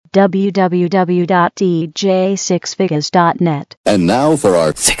www.djsixfigures.net. And now for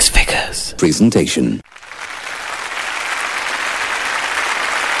our Six Figures presentation.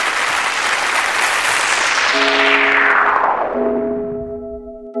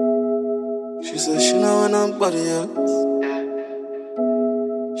 She said she know when nobody else.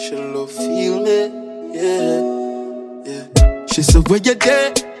 She love feel me, yeah. She said where you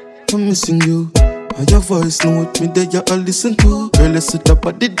there? I'm missing you. And your voice know with me that you all listen to. Girl, let's sit up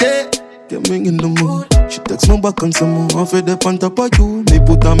at the day. Get me in the mood. She texts me back on some more. I'm fed up on top of you. Me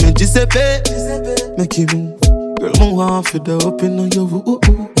put on me Giuseppe. Make you move. Girl, I'm half fed up in on your woo.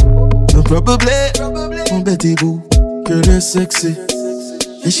 And probably, I'm Betty Boo. Girl, you're sexy.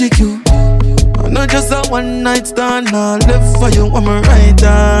 Yeah, she cute. I know just a one night stand. I live for you, I'm a right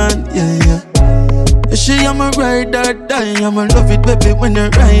hand. Yeah. She am a ride or die. I'ma love it, baby, when you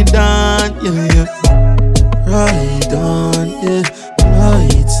ride on. Yeah. Ride on, yeah.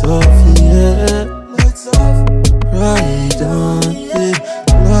 Lights off, yeah. Ride on, yeah.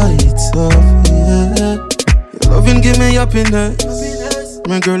 Lights off, yeah. Your loving give me happiness.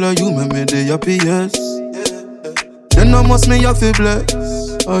 My girl, are you make me the happiest? Then I must me have to bless.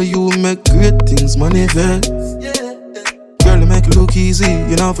 Or you make great things manifest. Girl, you make it look easy.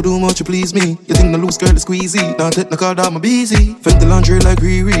 You know for do much to please me. You think the loose girl is squeezy. Now take the card out my busy. Fent the laundry like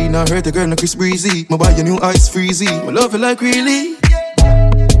Riri. Now hurt the girl like Chris Breezy. My buy your new ice freezy. My love you like really.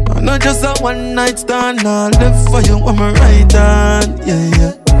 I know just a one night stand. I live for you, I'm a right hand.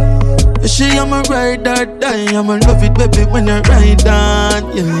 Yeah. She am a ride or die. I'ma love it, baby, when you ride on.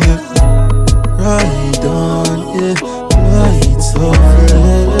 Yeah. Ride on, yeah. Lights off,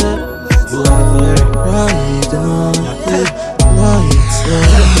 yeah. Ride on, yeah. Lights off,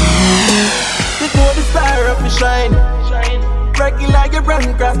 yeah. You know the star of me shine. Regular you run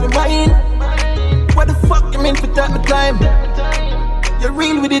across my mind. What the fuck you mean for take my time? You're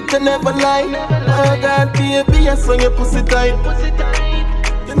real with it, you never lie. Oh God, baby, I saw your pussy tight.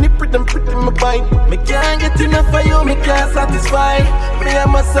 Your nipple them pretty my bite. Me can't get enough of you, me can't satisfy. Me a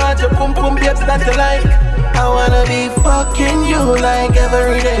massage your pum pum babes that you like. I wanna be fucking you like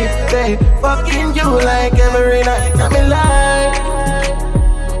every day. Fucking you like every night.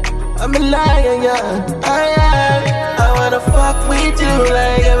 I'm a liar, yeah. I wanna fuck with you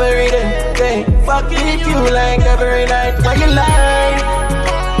like every day. Fucking you like every night. Why you lie?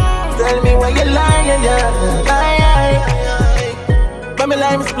 Tell me why you lie, yeah. When me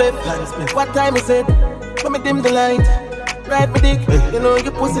lie, me split. What time is it? When me dim the light. Ride me dick, you know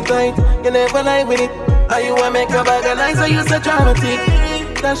you pussy tight. You never lie with it. How you wanna make a bag of nice, so you so dramatic.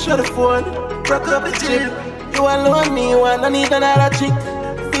 Then shut the phone, broke up the chip. You alone, me, you wanna need another chick.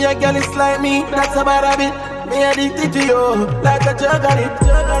 For a girl, it's like me, that's a bad habit. Me addicted to you, like a drug addict.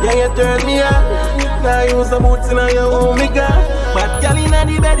 Yeah, you turn me on. Now use the boots in your omega. But girl in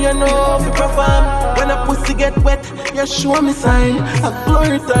the bed, you know if you perform. When a pussy get wet, you show me sign. A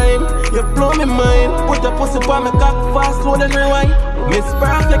glory time, you blow me mind. Put a pussy on my cock fast, slow and rewind. Miss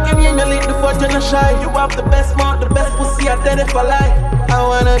Perfect, can you lead the foot and shy? You have the best mouth, the best pussy, I tell if I lie. I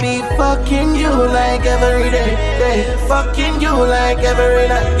wanna be fucking you like every day. Fucking you like every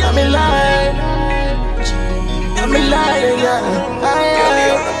night. I'm in line. I'm in line, yeah.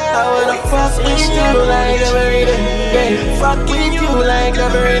 I wanna fuck with you like every day. Fucking you like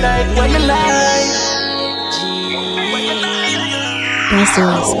every night. Why you lie?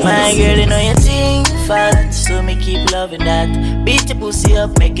 My girl, you know your thing fat, so me keep loving that. Beat your pussy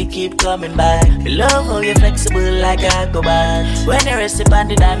up, make it keep coming back. Me love how you flexible like a go-bat. When you rest upon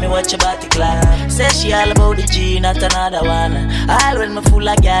the dime, me watch your body clap. Say she all about the G, not another one. All when me fool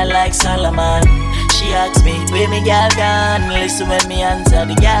like girl like Solomon. She asks me, where me girl gone? Listen when me answer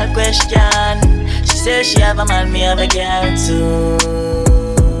the girl question. She says she have a man, me have a girl too.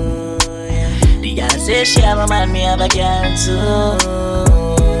 The girl says she have a man, me have a girl too.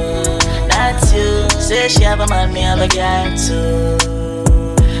 That's you. Say she have a man, me have a girl too.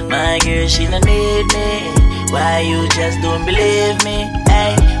 My girl, she don't need me. Why you just don't believe me?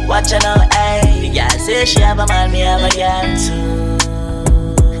 Hey, watch her now, hey. The girl say she have a man, me have a girl too.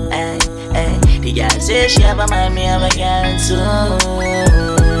 Hey. The girl say she have a man, me have a girl too.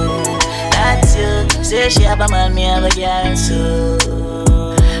 That's you. Say she have a man, me have a girl too.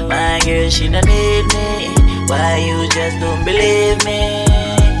 My girl, she don't need me. Why you just don't believe me?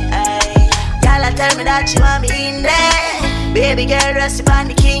 Girl, tell me that you want me in there. Baby girl, rest upon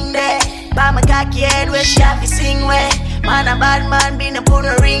the king there. By my cocky head where she have to sing where. Man a bad man, be no put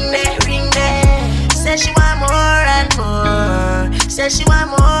a ring there. Say she want more and more. Say she want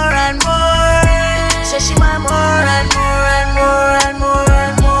more and more. Say she want more and more and more and more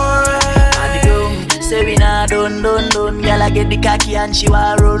and more. And the groom say we nah done. Girl, Gyal I get the cocky and she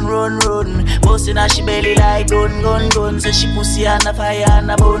want run. Bustin' her she belly like gun. Say she pussy on the fire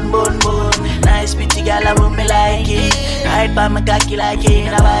and a bun. Nice pretty gyal I want me like it. Ride by my cocky like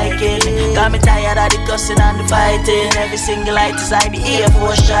in a Viking. Got me tired of the cussing and the fighting. Every single light inside the Air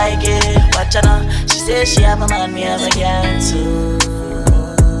Force striking. Watch her now, she says she have a man, me have a girl too.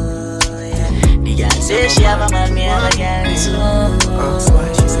 The girl says she have a man, me have a girl too. That's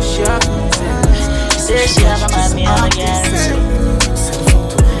why she says she have a man. She says she have a man, me have a girl too.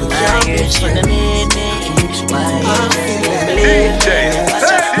 My girl, she don't need me. Why you believe me?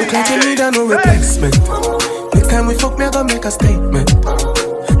 Look like you need a no replacement. Next time we fuck, me I gonna make a statement.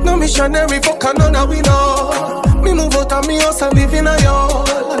 No missionary fuck, and none of we know. Me move out of me house and live in a yard.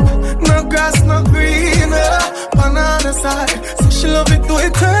 No grass, no green, on the other side. So she love it, do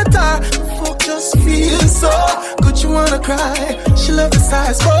it better. Fuck just feel so good, you wanna cry. She love the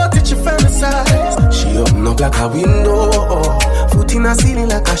size, but it's your fantasize. She open up like a window, foot in a ceiling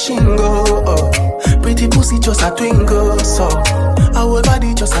like a shingle. Pretty pussy just a twinkle, so her whole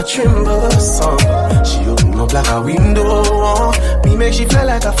body just a tremble, so she open up like a window. Me make she fly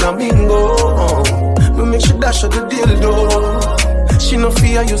like a flamingo. Me make she dash at the dildo. She no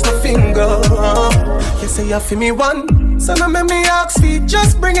fear, use no finger. You say you feel me one, so now make me ask feet,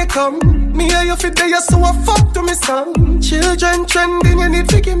 just bring it come. Me hear you fit there, so I fuck to me son. Children trending, you need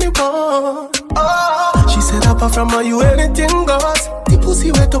to give me one. She said apart from her, you anything goes. The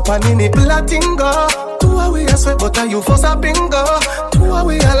pussy wet up and the nipple a tingle. 2 away I sweat, but you force a bingo. 2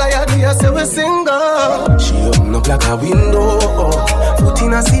 away I lie, I say we single. She open up like a window, foot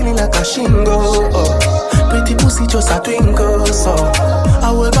in a ceiling like a shingle. Pretty pussy just a twinkle, so her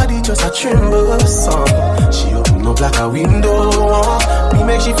whole body just a tremble, so she open up like a window. Me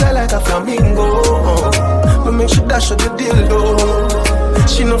make she fly like a flamingo. Me make she dash at the dildo.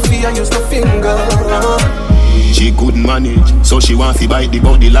 She no fear, use no finger. She couldn't manage, so she want to bite the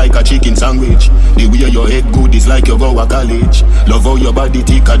body like a chicken sandwich. The way your head good is like you go to college. Love how your body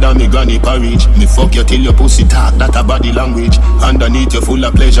thicker than me granny porridge. Me fuck you till your pussy talk, that a body language. Underneath you full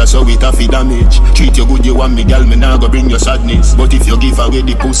of pleasure, so it a fi damage. Treat you good, you want me, girl, me nah go bring your sadness. But if you give away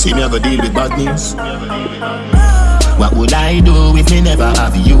the pussy, me a go deal with badness. What would I do if me never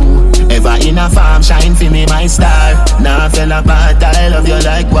have you? Ever in a farm, shine for me my star. Nah fell apart, I love you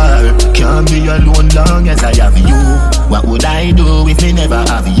like war. Can't be alone long as I have you. What would I do if me never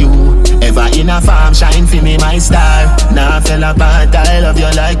have you? Ever in a farm, shine for me my star. Nah fell apart, I love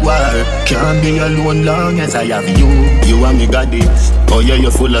you like war. Can't be alone long as I have you. You and me got this. Oh yeah, you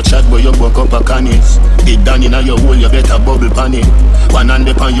full of chat, but you broke up a canis. Big down in your hole, you better bubble panic. One hand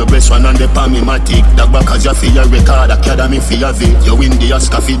upon your breast, one hand upon me matic. That back as you feel your record, academy for your V. You win the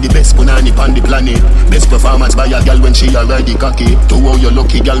Oscar for the best punani on the planet. Best performance by a girl when she already cocky. To how you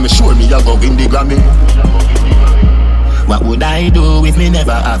lucky girl, me sure me you go win the Grammy. What would I do if me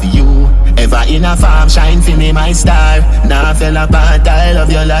never have you? Ever in a farm, shine for me my star. Nah fell apart, I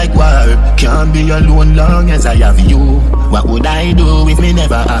love you like war. Can't be alone long as I have you. What would I do if me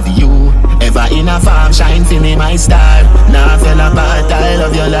never have you? Ever in a farm, shine for me my star. Nah fell apart, I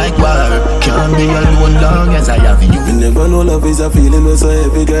love you like war. Can't be alone long as I have you. You never know love is a feeling that's so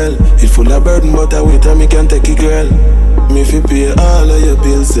heavy, girl. It's full of burden, but I wait and me can take it, girl. Me fi pay all of your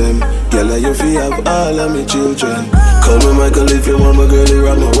bills, them. Girl, you fi have all of me children. Call me Michael if you want my girl, you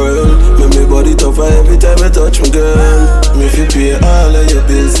rock my world. Make me body tougher every time you touch me, girl. Me fi pay all of your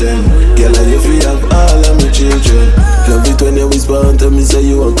bills, them. Girl, you fi have all of me children. Love it when you whisper and tell me say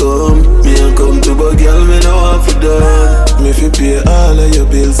you won't come. Me and come to, but girl, me no want for done. Me fi pay all of your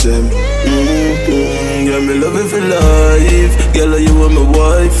bills, them. Girl, me love you for life. Girl, you want my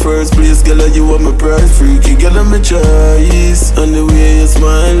wife first place. Girl, you want my pride, freaky. Girl, I'm my choice. And the way you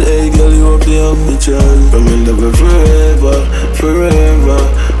smile, hey, girl, you up there, my child. I'm in love you forever, forever,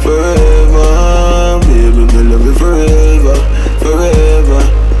 forever. Baby, me love you forever, forever,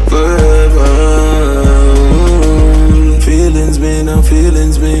 forever. Feelings me now,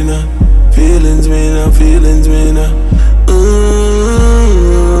 feelings me now, feelings me now, feelings me now.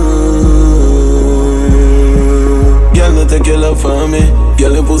 Girl, no take your love from me.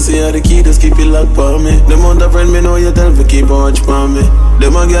 Girl, your pussy are the key, just keep it locked for me. Them amount of friend me know you tell me keep on watch for me.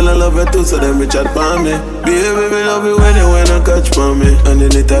 Them a girl I love you too, so them me chat for me. Baby, me love you when you wanna catch for me. And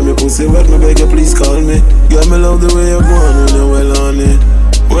anytime your pussy wet, me beg you please call me. Girl, me love the way you go on when you well on it.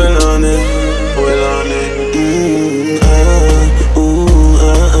 Well on it, well on it.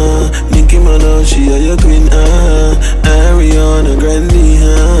 Nicki Minaj, she a your queen, Ariana Grande,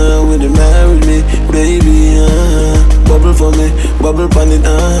 will you marry me, baby, Bubble for me, bubble pon it,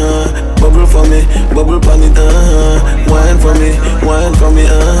 bubble for me, bubble on it, wine for me,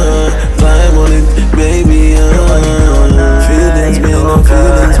 climb on it, baby, feelings me, no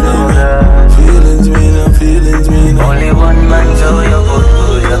feelings me, feelings me, no feelings me, no. Only one man so you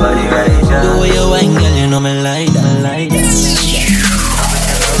good, your body right. The way you wine, girl, you know me like that.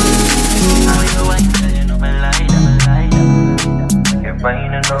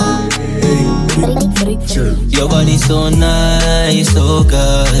 Your body so nice, oh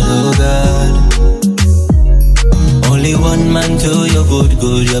God, oh God. Only one man to your good,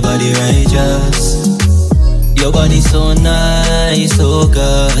 your body righteous. Your body so nice, oh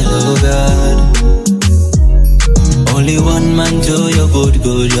God, oh God. Only one man to your good,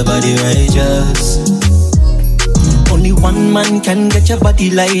 your body righteous. Only one man can get your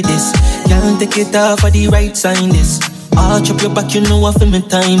body like this. Can't take it off for the right sign this. Arch up your back, you know I feel me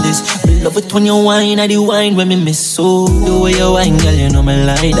time this. I love it when you whine, I the wine when me miss. So the way you whine, girl, you know me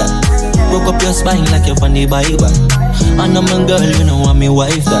like that. Broke up your spine like you're on the Bible. And I'm a girl, you know I'm me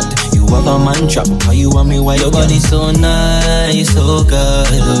wife that. You have a man trap, how you want me wife. Your body so nice, oh God,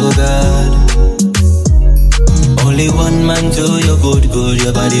 oh God. Only one man to your good,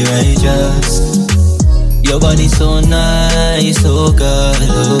 your body righteous. Your body so nice, oh God,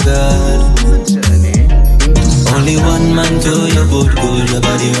 oh God. Only one man to your good, your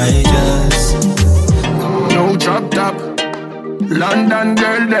body righteous. No drop top, London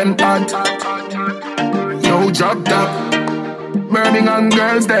girl them hot. No drop top, Birmingham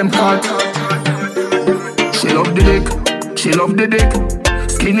girls them hot. She love the dick, she love the dick.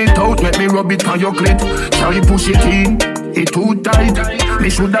 Skin it out, make me rub it on your clit. Shall you push it in? It too tight. Me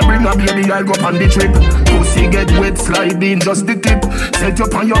shoulda bring a baby, I'll go on the trip. Pussy get wet, slide in just the tip. Set you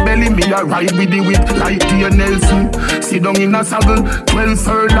on your belly, me a ride with the whip. Like Tia Nelson, sit down in a saddle. 12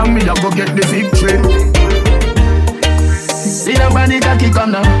 furlong, me a go get the victory. See the body cocky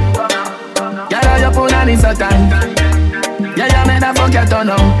come now. Gyal, your phone and it's a time. Yeah, make that fuck your turn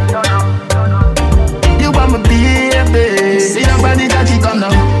now. You want me baby. See the body cocky come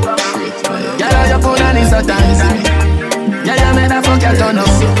now. Gyal, your phone and it's a time. Yeah, make that fuck your turn now.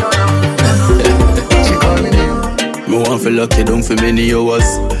 She call me name. Me want feel like you down for many hours.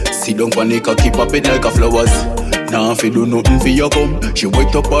 Sit down on the cocky, pop it like a flowers. Nah, if you do nothing for your come. She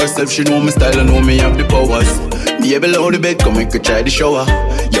wake up herself, she know my style and know me have the powers. Me below the bed, come make her try the shower.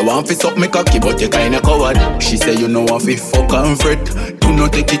 You want to suck me cocky, but you kinda coward. She say you know if you fuck and fret. Do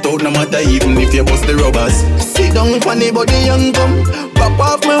not take it out, no matter even if you bust the rubbers. Sit down on the body and come. Pop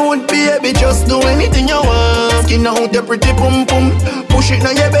off my wood, baby, just do anything you want. Skin out your pretty pum pum. Push it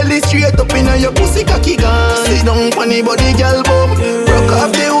now your belly straight up in your pussy cocky gun. Sit down on the body, girl, boom. Rock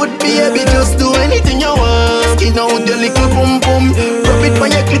off the wood, baby, just do anything you want. Skin out your little pum pum. Rub it on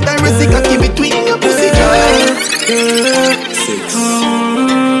your clitoris, cocky between your pussy gun. Syxx.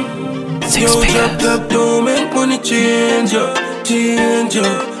 Yo, drop, don't make money change ya,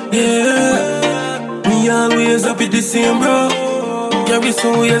 yeah. Me always happy the same, bro. Carry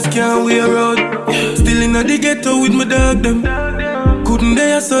some ways, can't wear out. Still in the ghetto with my dog, them. Couldn't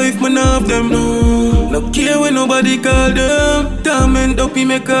dare so if man have them, no care when nobody call them. Torment up in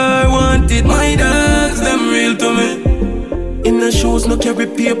my car, wanted my dogs, them real to me. In the shoes, no carry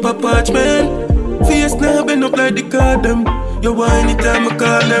paper parchment. Face now bend up like the card them. You whine anytime I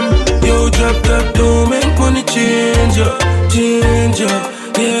call them. Yo, drop, don't make money change ya,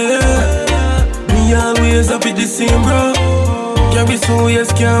 yeah. Me always happy the same, bro. Carry so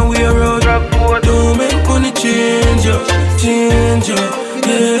yes, can't wear out. Don't make money change ya, yeah.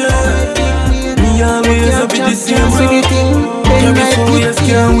 Me always happy the same, bro. Carry so yes,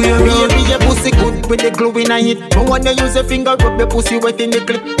 can't wear out. Your pussy good with the glue in it. No one use a finger, rub your pussy wet in the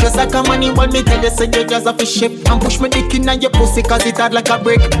clip. Just like a money, when me tell you, say you just a fish ship. And push me dick in your pussy, cause it hard like a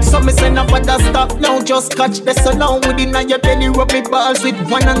brick. So me say no bother stop, now just catch the sun on within your belly. Rub me balls with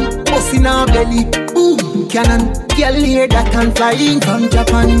one hand, pussy in her belly. Boom, cannon. Girl here that can fly in from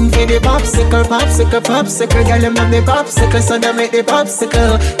Japan. For the popsicle, girl them love the popsicle, so they make the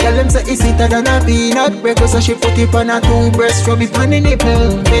popsicle. Girl them say it's sweeter than a peanut breaker, so she put it on a two breast, rub it on the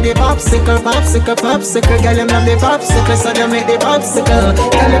nipple. For the popsicle, girl them love the popsicle, so they make the popsicle.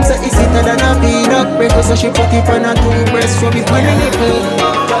 Girl them say it's sweeter than a peanut breaker, so she put it on a two breast, rub it on the nipple.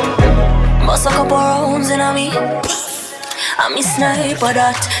 Bust a couple rounds in a me. I'm a sniper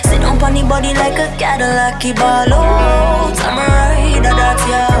that. Sit down on the body like a Cadillac, ball out. I'm a rider that,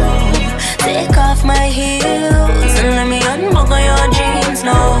 yeah. Take off my heels and let me unbuckle your jeans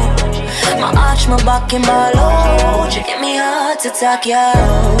now. My arch, my back and ball out. You give me a heart attack, yeah.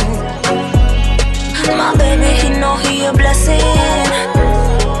 My baby, he know he a blessing.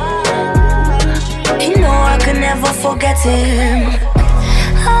 He know I can never forget him.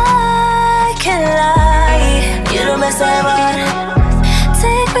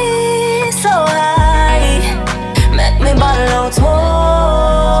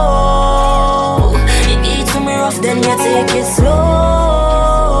 then you take it slow.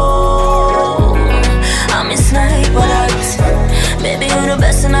 I'm a sniper that. Baby, you're the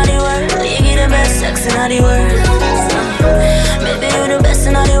best in all the world. You give the best sex in all the world. Baby, you're the best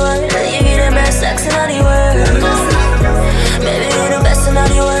in all the world. You give the best sex in all the world. Baby, you're the best in all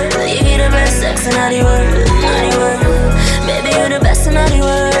the world. You give the best sex in all the world. Baby, you're the best in all the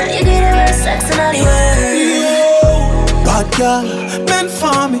world. You give the best sex in all the world. Bad girl, meant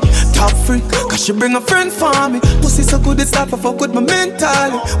for me. Top freak, cause she bring a friend for me. Pussy so good, it's like a fuck with my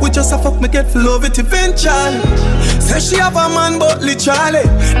mentally. We just a fuck me get full of it eventually. Say she have a man but literally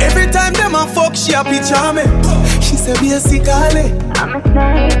every time them a fuck she a picture me. She say be a Sikka. I'm a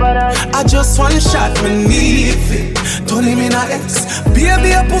sniper. I just one shot me need it. Don't leave me no ex.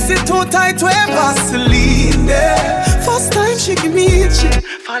 Baby a pussy too tight to ever Vaseline there. First time she give me it, she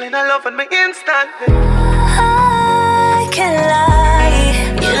fall in love with me instantly. I can't lie,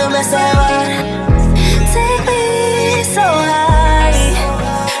 you're the best ever. Take me so high,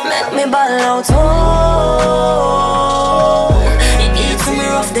 make me ball out. Oh, you give it to me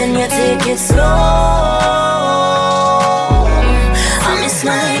rough, then you take it slow. I'm a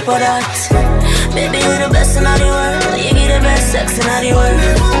sniper that. Baby, you're the best in all the world. You give the best sex in all the world.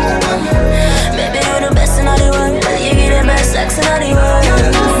 Baby, you're the best in all the world. You give the best sex in all the world.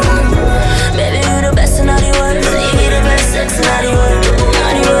 Baby, you're the best in all the world. You give the best sex in all the world.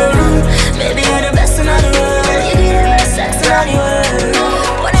 Baby, you're the best in all the world. You give the best sex in all the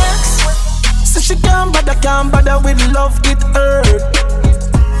world. What else? So she can't bother with love, get hurt.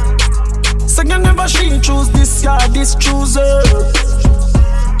 So you never she choose this guy, this choose her.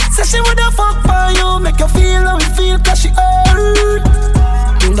 Say she woulda fuck for you, make you feel how you feel, cause she hurt.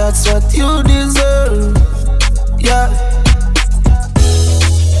 And that's what you deserve, yeah.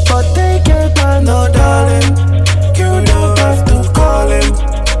 But take your time, no darling. You don't have to call him.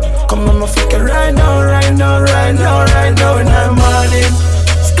 Come on, my fuck it right now, right now, right now, right now in the morning.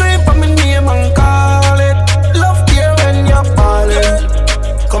 Scream for my name and call it. Love you when you're falling.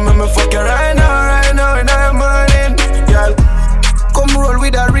 Come on, my fuck it right now, right now in the morning. Girl, come roll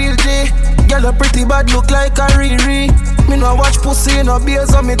with a real G. Girl, a pretty bad look like a Riri. Me no watch pussy, no beer,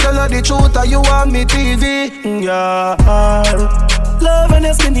 so me tell her the truth, or you want me TV. Yeah. Love and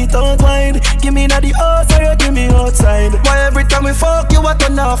your skinny tongue wine. Give me na the house or you give me outside. Why every time we fuck you, I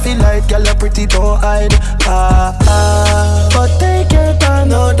turn off feel like girl, a pretty don't hide. But take your time,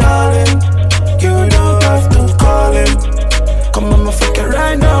 no darling. You don't have to call him. Come on, my fuck it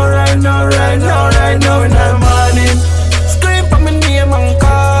right now, right now, right now, right now in the morning. Scream for my name and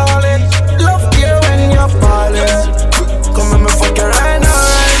call it. Love you when you're falling. Come on, my fuck it right now,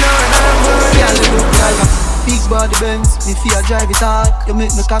 right now in the morning. Big body Benz, me fear drive it hard. You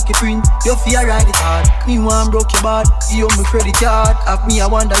make me cocky print, you fear ride it hard. Me want broke your bad, you owe me credit card. Have me, I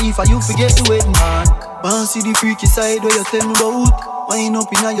wonder if you forget the wedding man. Want see the freaky side where you tell me about. Wine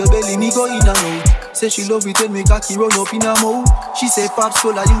up in your belly, me go in and out. Say she love it when me cocky run up in her mouth. She say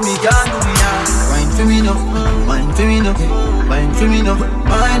Popsicle, you me can't do me now. Wine for me now, wine for me now, wine for me now.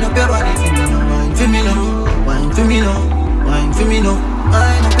 Wine up your body for me now, wine for me now, wine for me now, wine for me now.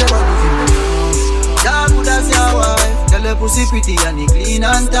 Wine up your body for me now. Yeah, good as your wife. Tell her pussy pretty and it clean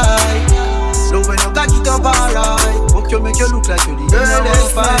and tight. Love when you cock it up alright. Fuck you make you look like you the girl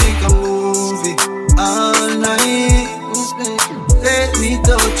that's like a movie all night. Let me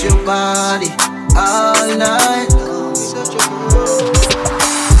touch your body all night.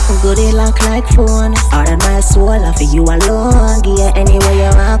 Goody lock like phone. Out of my soul, I feel you alone. Yeah, anywhere you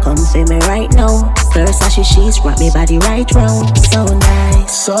want, come see me right now. First as she's wrap me body right round. So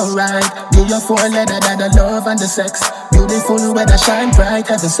nice, so right. Give your four leather that the love and the sex. Beautiful weather shine bright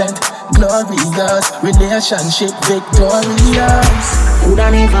as a scent. Glorious relationship victorious.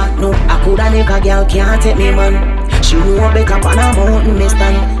 Coulda never, no, I coulda never. Girl can't take me man. She won't back up on a mountain, me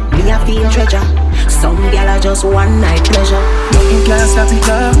stand. Me a feel treasure. Some girl are just one night pleasure. Nothing can stop it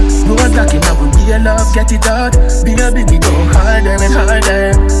up. Road blocking up with real love, get it out. Baby, we go harder and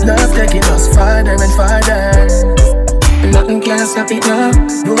harder. Love taking us farther and farther. Nothing can stop it now.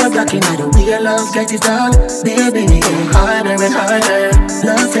 Road blocking up with real love, get it out. Baby, we go harder and harder.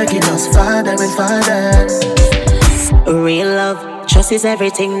 Love taking us farther and farther. Real love, trust is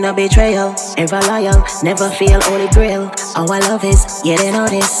everything, no betrayal. Ever loyal, never feel holy grail. Our love is, yeah they know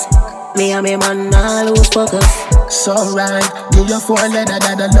this. Me and me man, nah lose focus. So right, give your four leather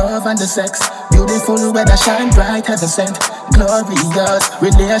that the love and the sex. Beautiful weather shine bright as a scent. Glorious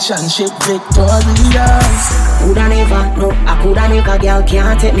relationship victorious. Coulda never, no, I coulda never. Girl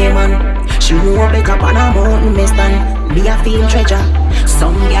can't take me man. She won't back up on a mountain, me stand. Me a feel treasure.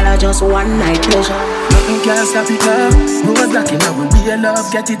 Some girl are just one night pleasure. Nothing can stop it now. Rose black in our real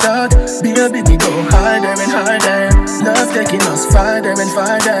love, get it out. Baby, we go harder and harder. Love taking us farther and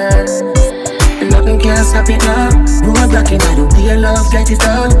farther. Nothing can stop it now. Rose black in our real love, get it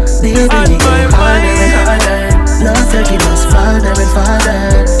out. Baby, we go harder and harder. Love taking us farther and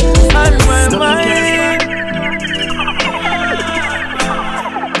farther. On my mind.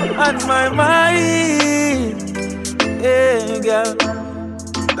 On my mind. Yeah, girl.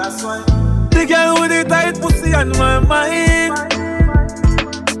 That's why. The girl with the tight pussy on my mind.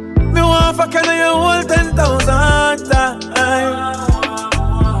 Me want fuck you your whole 10,000 times.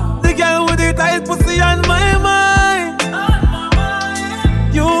 The girl with the tight pussy on my mind.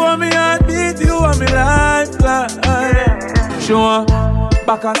 You want me heartbeat, you want me lifeline. She want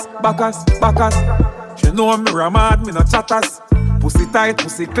backers. She know me ramad, me no chatters. Pussy tight,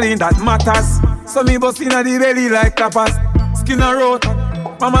 pussy clean, that matters. So me bust inna the belly like tapas. Skin a rot.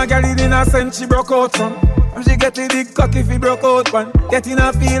 Mama girl it innocent, she broke out from. And she get a big cock if he broke out one. Getting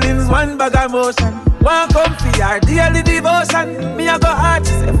her feelings, one bag of motion. One come for her daily devotion. Me a go hard,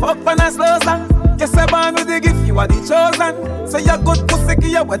 she say fuck on a slow song. Guess I born with the gift, you are the chosen. So you good pussy,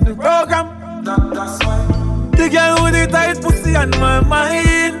 give your wedding program. That's why. The girl with the tight pussy on my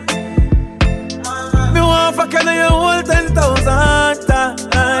mind. Me want fuck you your whole 10,000 times.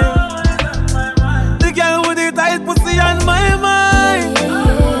 The girl with the tight pussy on my mind.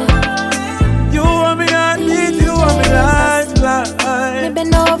 You want me heartbeat, you want me lifeline. Me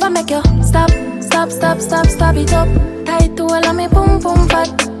bend over, make you stop it up. Tight to all of me boom fat.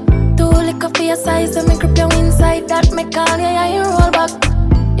 Too lick up for your size, and me grip you inside. That me call you, yeah, you roll back.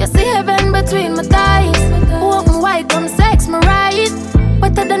 You see heaven between my thighs. Open wide, come sex me right.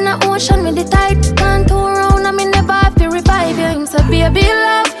 Wetter than the ocean with the tide. Can't turn around and me never have to revive you. Him say baby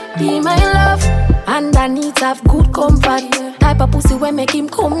love, be my love. Underneath have good comfort. Type of pussy when make him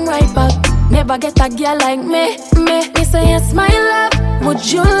come right back. Never get a girl like me. Me say yes my love. Would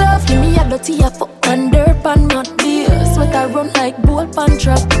you love? Give me a dirty a fuck and dirt and not beer. Sweater run like bull pan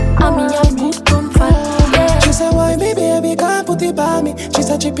trap. And me have good comfort. Yeah. She say why me baby can't put it by me. She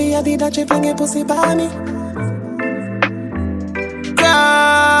say chippy I did that she bring a pussy by me.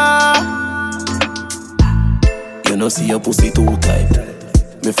 You know see your pussy too tight.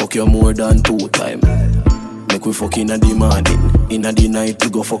 Me fuck you more than 2 times. Make we fuck inna the morning. Inna the night we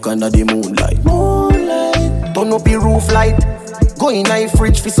go fuck under the moonlight. Turn up the roof light. Go in a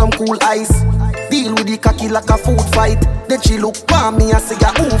fridge for some cool ice. Deal with the cocky like a food fight. Then she look for me and say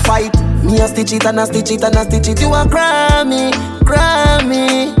ya who fight. Me a stitch it and a stitch it and a stitch it. You a Grammy.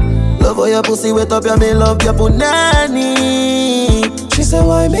 Love how your pussy wet up, ya me love your punani. She say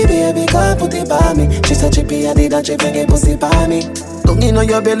why me baby can't put it by me. She say chippy I did that she bring a pussy by me. Tongue in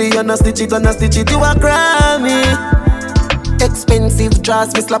your belly and a stitch it, you a Grammy. Expensive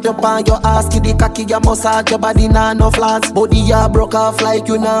dress, me slap your pan, your ass, give the cocky, your massage, your body nah no flaws. Body ya broke off like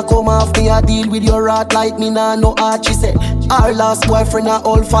you nah come off. Me a deal with your rat like me nah no heart. She say, our last boyfriend a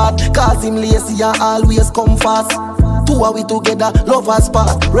all fat. Cause him lazy and always come fast. 2 are we together, lovers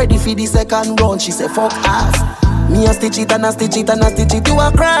part. Ready for the second round, she say fuck off. Me a stitch it and a stitch it and a stitch it. You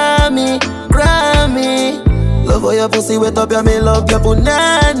a Grammy. Love how your pussy wet up, ya me love your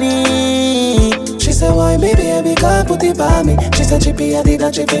punani. She say why me baby can't put it by me. She say chippy I did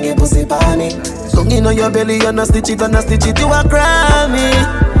that she bring a pussy by me. Tongue in your belly and a stitch it, you a Grammy.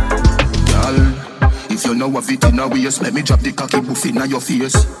 Gyal, if you know a fit in a waist, let me drop the cocky buff in your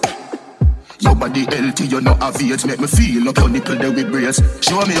face. Your body healthy, you know have it. Make me feel up your nipple there with brace.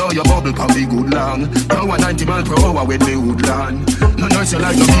 Show me how your bubble can be good long. Now 90 miles per hour when me would land. No noise you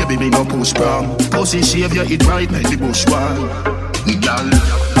like no baby, me no push from. Pussy shave you it right, make the bush one. Gyal,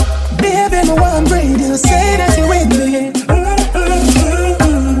 baby, no one breathe, you say that you with me.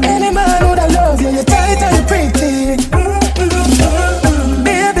 Any man would I love you, you're tight and you're pretty.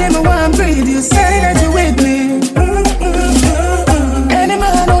 Baby, no one breathe, you say that you with me. Any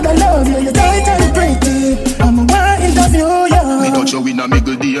man would I love you, you're tight and you're pretty. I'm a one interview, yeah. Me touch you in a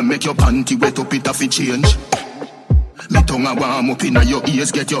miggle day, make your panty wet up, it have to change. Me tongue a warm up inna your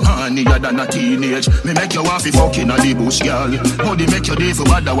ears, get your hornier than a teenage. Me make you want fi fuck inna the bush, girl. Body make your day for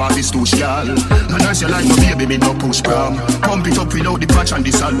bad, I want fi stoosh, girl. No nurse you like no baby, me no push pram. Pump it up without the patch and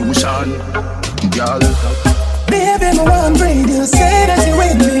the solution, girl. Baby, no one breathe, you say that you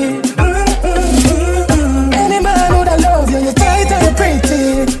with me. Any man would I love you, you're tight and you're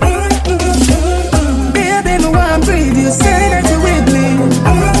pretty. Baby, no one breathe, you say that you with me.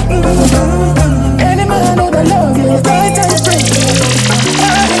 Any man would I love you, you're tight and you're pretty.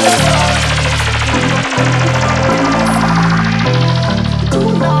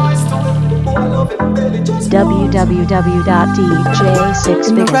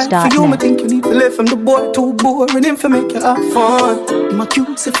 www.dj6figures.net. For you, I think you need to live from the boy too boring him for make you have fun. My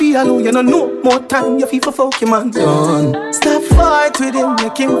cute say feel alone, you know no more time, you feel for fuck your man done. Stop fight with him,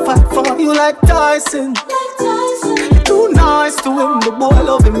 make him fight for you like Tyson. You're too nice to him, the boy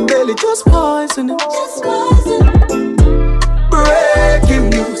love him barely, just poison him. Breaking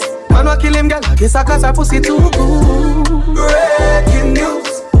news, man wa kill him, girl, I guess I cause her pussy too good. Breaking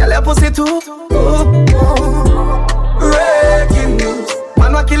news, girl, your pussy too good. Breaking news,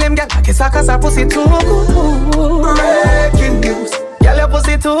 man wa kill him, girl, I guess I cause her pussy too good. Breaking news, girl, your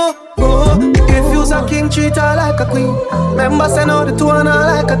pussy too good. If you's a king, treat her like a queen. Remember, say no the two and her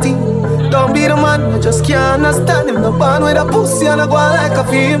like a team. Don't be the man, I just can't understand him. The band with a pussy and a go on like a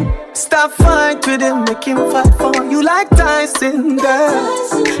film. Stop fight with him, make him fight for you like Tyson, girl.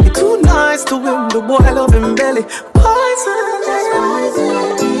 You're too nice to him, the boy love him belly. Poison.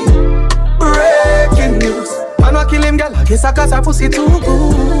 Breaking news, man wa kill him, girl, I guess I cause her pussy too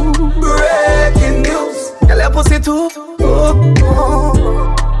good. Breaking news, girl, your pussy too good.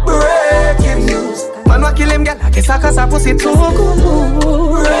 Breaking news, man wa kill him, girl, I guess I cause her pussy too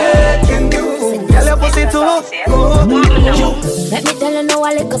good. Breaking news, girl, your pussy too good. Let me tell you now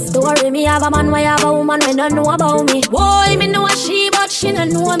a little story. Me have a man, why have a woman when don't know about me. Boy, me know a she, but she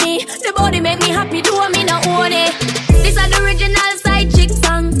don't know me. The body make me happy, do me not own it. This is the original Sidechick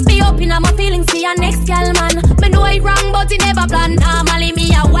song. Me open up my feelings for your next gal man. Me know it wrong, but it never plan. Normally me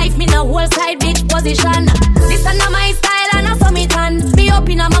a wife, me no whole side bitch position. This is not my style and I saw me tan. Me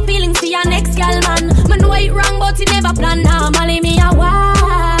open up my feelings for your next gal man. Me know it wrong, but it never plan. Normally me a wife.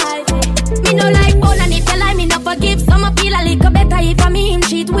 Me no like bone and if you lie, me no forgive. Some I feel a little better if I me him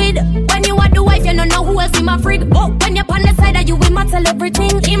cheat with. When you are the wife, you don't know who else in my frig. Oh, when you're on the side of you, we must tell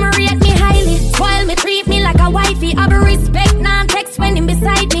everything. Him rate me highly, while me treat me like a wifey. I be respect, non-text when him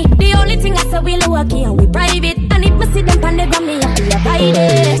beside me. The only thing I say we low key and we private. And if me see them pan the gram, me have to avoid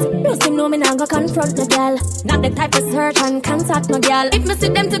it. No seem know me not go confront no girl. Not the type of search and contact no girl. If me see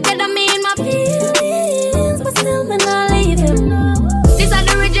them together, me in my feelings, but still me not leave him. This is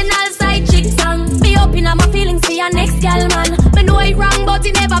the original Sidechick song. Be open up my feelings for your next gal man. Me know it wrong, but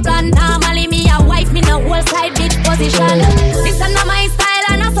it never plan. Normally me a wife, me no whole side bitch position. This is not my style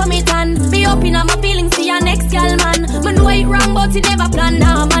and I saw me tan. Be open up my feelings for your next gal man. Me know it wrong, but it never plan.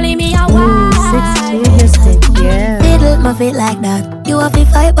 Normally me a wife. Fiddle my feet like that. You have to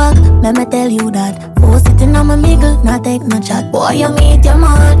fight back, let me tell you that. For sitting on my mingle, not take no chat. Boy, you meet your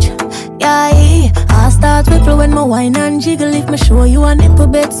match. Yeah, I start ripple when my wine and jiggle. If me show you a nipple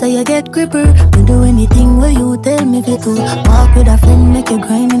bed, so you get gripper. Me do anything where you tell me to do. Walk with a friend, make you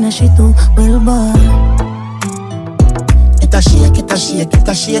grind in a shit too. Well, boy. It a shake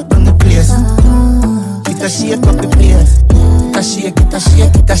on the place. It a shake up the place.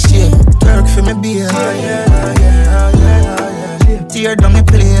 It a shake. Work for me beer. Tear down the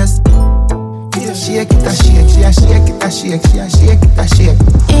place. It a shake.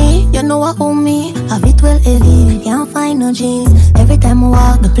 Hey, you know what owe me? Have it well heavy, can't find no jeans. Every time I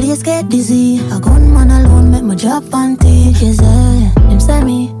walk, the place get dizzy. A gunman alone make my job panty. Yes, them say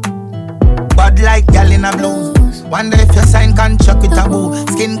me bad like gal in a blues. Wonder if you sign contract with a boo.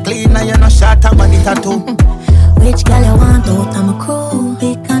 Skin clean and you no short a body tattoo. Which gal you want out? I'm a crew,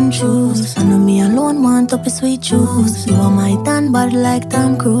 pick and choose. I know me alone want up a sweet juice. You are my tan bad like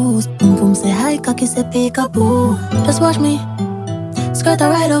Tom Cruise. Boom boom say hi, cocky say peekaboo. Just watch me, skirt a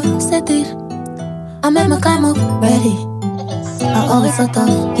ride up, set it. I make me climb up, ready. I always so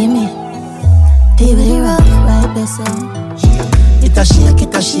tough, give me DVD rough, right there so. It a shake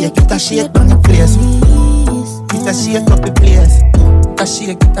on the place. It a shake up the place. It a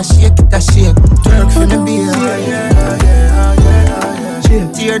shake. Work for me beer.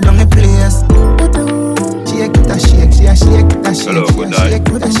 Tear down the place. Shake. Hello, good night.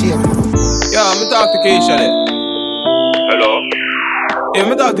 Yeah, me talk to Keisha there. Hello? Yeah,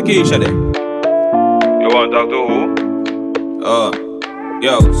 me talk to Keisha there. You want to talk to who?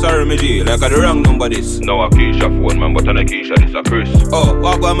 Yo, sorry me G, like I the wrong number this. No a Keisha phone man, but on a Keisha this a Chris. Oh,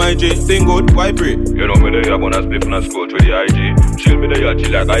 what about my G? Thing good, why pray? You know me there, you wanna split and scroll through the IG. Chill me there, you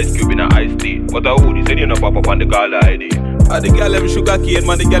chill like Ice Cube in a iced tea. But a who, he said you no pop up on the call ID. The girl them sugar cane,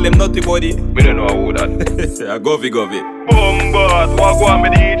 man, the girl them nutty body. Me don't know who that. Govy. Bombard, walk on me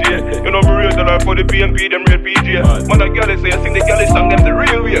DJ. You know me real, that I for the PNP, them real PJ. Man, the girl say I sing the girl song, them the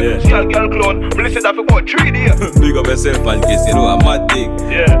real way. Yeah. She a all girl clone. Me listen that for about 3 days. Big up yourself and kiss, you know, a mad thing.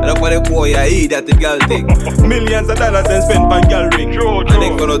 Yeah. And up on the boy, I eat that the girl thing. Millions of dollars and spent on girl ring. True. And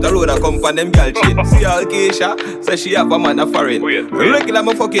then come out the road and come on them girl chain. See all Keisha, say she have a man a foreign. Regular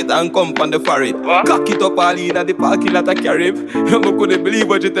me fuck it and come on the foreign. Cock it up all in at the parking lot of Carib. You couldn't believe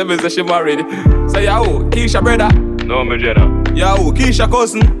what you tell me, say she married. Say, yo, Keisha brother. No, me Jenna. Yo, Keisha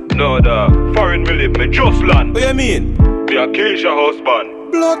cousin. No, dog. Foreign me live, me just land. What you mean? Me a Keisha husband.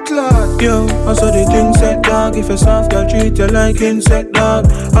 Blood clot, yo, I saw the thing set dog. If a soft girl treat you like insect dog,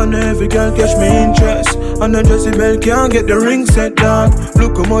 and every girl catch me interest, and the Jezebel can't get the ring set dog.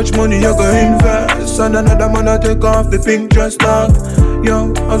 Look how much money you go invest, and another man a take off the pink dress dog.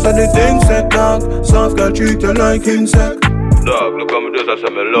 Yo, I saw the thing set dog. Soft girl treat you like insect. Dog, look how me just I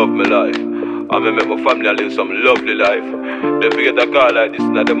say me love me life. I me make my family live some lovely life. They forget a call like this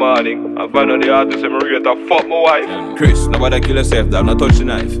in the morning. I find out the artist say me rate a fuck my wife. Chris, nobody kill herself, dog, not touch the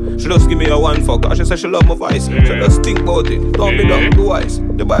knife. She just give me a one fuck, and she say she love my voice. So just think about it, don't be dumb, be wise.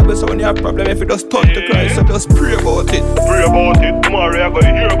 The Bible say when you have a problem, if you just turn to Christ, so just pray about it. Pray about it, tomorrow you're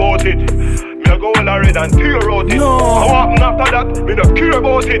gonna hear about it. Me a go well red and tear out it. No. I want after that, me don't care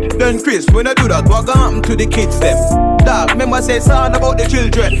about it. Then Chris, when I do that, what gonna happen to the kids them? Dog, remember say something about the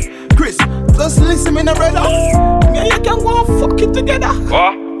children. Chris, just listen me, no brother. Me and you can go and fuck it together.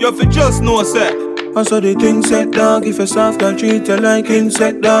 What? You have to just know, sir. I saw the thing set dog. If a soft girl treat you like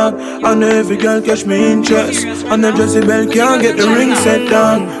insect dog, and every girl catch me interest, and the Jezebel can't get the ring set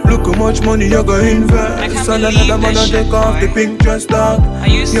dog. Look how much money you go invest, and another man a take off the pink dress dog. Are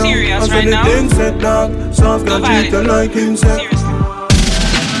you serious right now? I saw the thing set dog. Soft girl treat you like insect.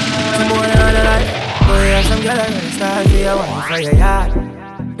 Some girl I start for your wife for your yard.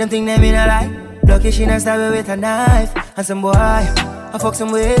 Them think they mean a lie. Lucky she not stab with a knife. And some boy, I fuck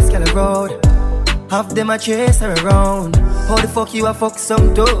some ways, girl a road. Half them a chase her around. How the fuck you a fuck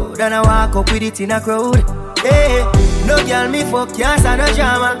some toad? And I walk up with it in a crowd. Hey, no girl me fuck, can't stand no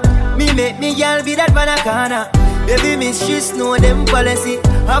drama. Me make me girl be that banana. Baby miss, she know them policy.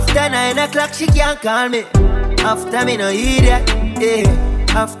 After 9 o'clock she can't call me. After me no idiot, yeah.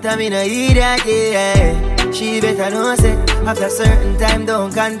 After me no idiot, yeah. She better know say after certain time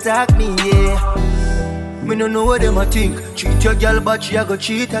don't contact me, yeah. Me no know what them a think. Treat your girl but she a go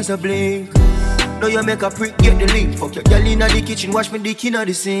cheat as a blink. Now you make a prick, get the link. Fuck your girl inna the kitchen, wash me dick inna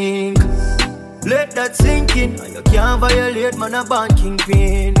the sink. Let that sink in. You can't violate man a banking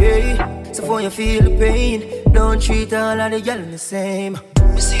pain, yeah. So for you feel the pain, don't treat all of the girl the same.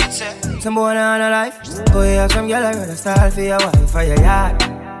 You see it, sir? Some boy on a life. Oh yeah, some girl I rather style for your wife or your yard.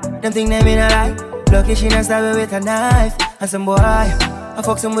 Them think they mean a lie. Lucky she not stab with a knife. And some boy, I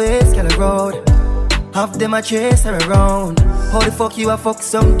fuck some ways, girl a road. Half them a chase her around. How the fuck you a fuck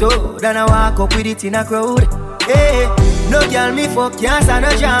some toad? And I walk up with it in a crowd. Hey, no girl me fuck, can't stand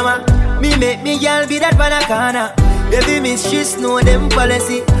no drama. Me make me girl be that banana. Baby miss, she know them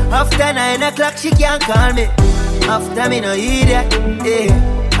policy. After 9 o'clock she can't call me. After me no idiot,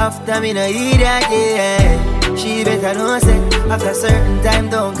 yeah. After me no idiot, yeah. She better know say after certain time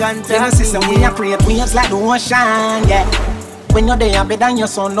don't contact me. You know, sister, we a create waves like the ocean, yeah. When you're there, better than your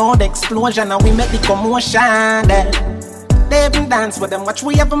son, no the explosion, and we make the commotion, yeah. They even dance with them, watch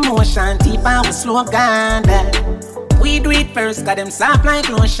we have emotion, deep and we slow down, yeah. We do it first, got them soft like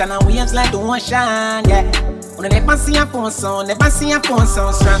lotion, and waves like the ocean, yeah. When I never see a phone sound, never see a phone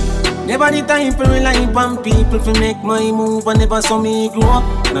sound strong. Never the time for rely on people to make my move, and never saw me grow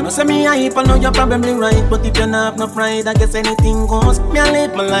up. And I know say me hype, I know you're probably right, but if you don't have no pride, I guess anything goes. Me I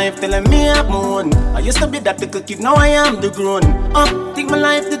live my life telling me I'm moon. I used to be that little kid, now I am the grown up. Think my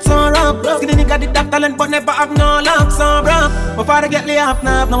life did so rough. Skinny nigga did that talent, but never have no luck, so rough. My father get laid off,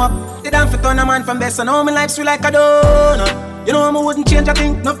 now have no up. They don't fit on a man from best, so now my life's sweet like a donut. You know I wouldn't change a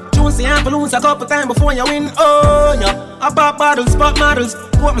thing, no. Choose the amp lose a couple times before you win, oh yeah. I pop bottles, pop models.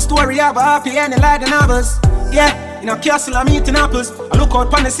 Quote my story, have a happy ending like the novels. Yeah, in a castle I'm eating apples. I look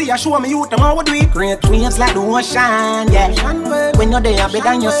out pon the sea, I show me youth, them how we do it. Great waves like the ocean, yeah. When you're there, better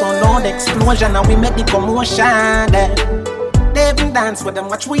than your son, no the explosion, and we make the commotion, yeah. They even dance with them,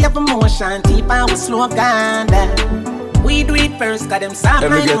 watch we have emotion, deep and we slow down, yeah. We do it first, got them soft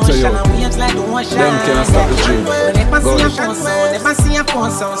like ocean, and waves like the ocean. Them can't stop the dream. Never see a phone sound, never see a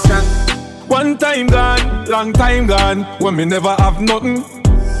phone sound strong. One time gone, long time gone, when me never have nothing.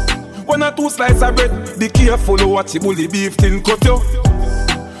 One or two slices of bread, be careful what you bully beef thing cut you.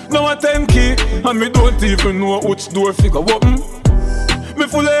 Now a 10 key, and me don't even know which door figure open. Me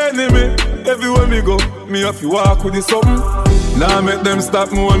full of enemy, everywhere me go, me have to walk with the something. Now make them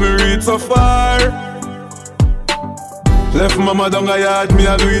stop me when me reach so far. Left mama down a yard, me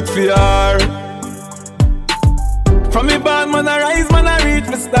a do it for her. From me bad man I rise, man I reach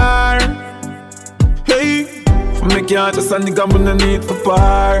me star. can't just a nigga me no need for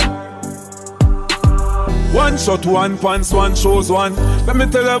par. One shot, one pants, one shows one. Let me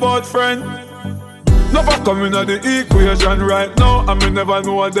tell you about friend. Never come in the equation right now, and me never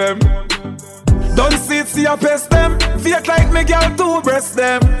know them. Don't see it, see I pest them. Fake like me girl to breast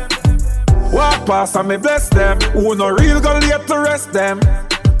them. Walk past and me bless them. Who no real go late to rest them.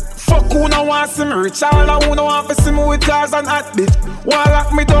 Fuck who no want see me rich. All who no want to see me with cars and hot bitch. Wanna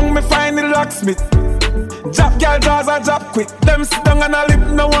lock me down, me find the locksmith. Jap girl draws a jab quick. Them sit down and a lip,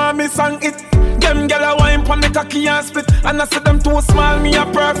 no want me song it. Them gyal a wine pon the cocky and split. And I say them too small, me a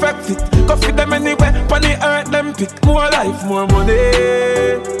perfect fit. Go fit them anywhere, pon the earth them pick. More life, more money.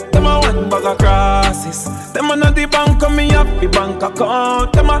 Them a one bag of crosses. Them a know the bank me up the bank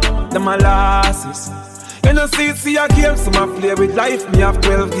account. Them a losses. You know see a game, so I play with life. Me have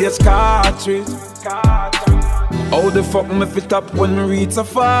 12 gauge cartridge. How the fuck me fit up when me reach so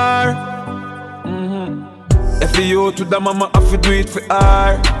far? If you to the mama, I fi do it for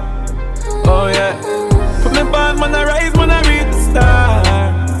her. Oh yeah. From the band, man I rise, man I reach the star.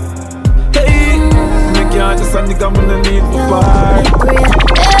 Hey, me can't just a nigga, man I need to bar.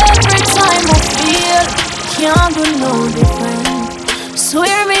 Every time I feel, can't do no different.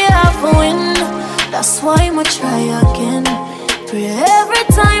 Swear me have a win, that's why I'ma try again. Pray every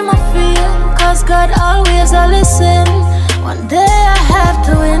time I feel, cause God always a listen. One day I have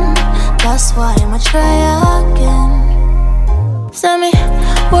to win, that's why I'ma try again. Tell me,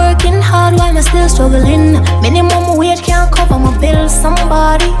 working hard while I'm still struggling. Minimum wage can't cover my bills.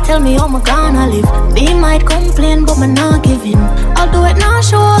 Somebody tell me how I'm gonna live. Me might complain, but me not giving. I'll do it now,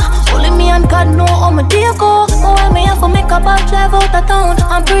 sure. Only me and God know how my day go. But when me have to make a bad drive out of town,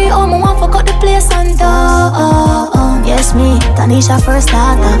 I'm free, oh, my want to cut the place and down. Yes, me, Tanisha first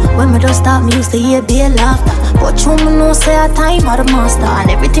starter. When me just start, me used to hear be a laughter. But you me know say a time are the master. And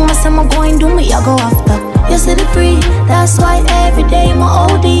everything I say I'm going do me, I go after. You see the free, that's why every day my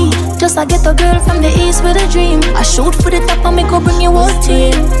OD. Just I get a girl from the east with a dream. I shoot for the top and me go bring you a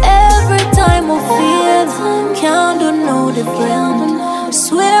team. Every time I feel, can't do no different.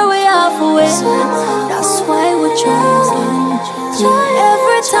 Swear we have a win, that's why we try again.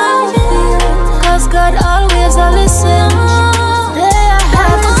 Every time I feel, cause God always a listen. They I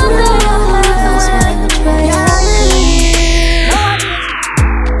have to win, that's why we try again.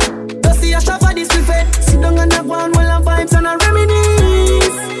 Don't gonna go on while I'm vibes and I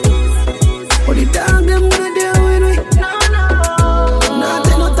reminisce. But the dog them gonna deal with me. Nah,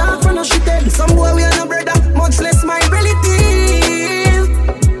 take no talk for no shit. Some boy we are no brother, much less my relative.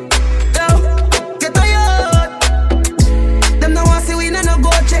 Yo, get tired. Them no want see we no go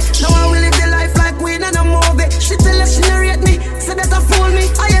check. Now I will live the life like we no movie. She tell us she narrate me, say that I fool me.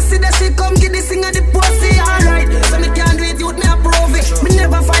 I see that she come get this thing at the pussy. Alright, so me can't do it, you me approve it. Me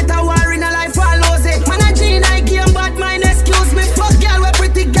never fight a war in a life, I lose it. I came bad mind, excuse me. Fuck girl, we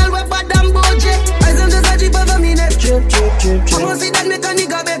pretty girl, we bad and budget. I am just a jeep over me neck. Chip. I must see that make a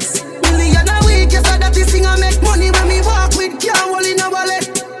nigga vex. Million a week, yes, I that this thing I make money when me walk with can't hold in a wallet.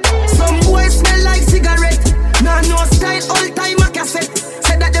 Some boys smell like cigarette. Nah, no style, all time a cassette.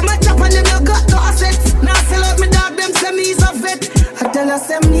 Said that them a chop and them no got no assets. Now sell out me dog, them say me is a vet. I tell us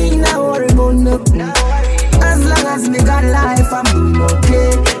them me now worry about nothing. As long as me got life, I'm doing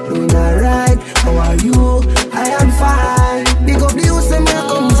okay, doing alright. How are you? I am fine. Big up the youth and I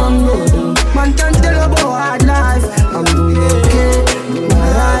come from road. Man can't tell about hard life. I'm doing okay, doing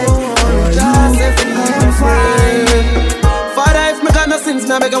alright. How are you? I am fine. Father, if me got no sins,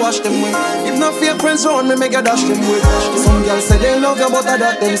 me make you wash them away. If no fake friends around me, make you dash them away. Some girls say they love you, but I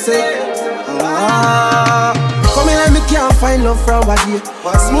doubt them say. Come here like me can't find love from a day.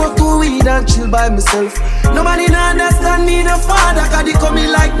 Smoke two weed and chill by myself. Nobody no understand me, no father. Cause they come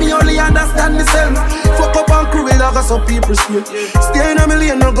in like me, only understand myself. Fuck up and crew, like some people stay. Stay in a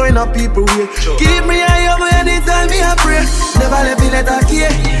million, no going up people way. Keep me high up anytime me a pray. Never let me let a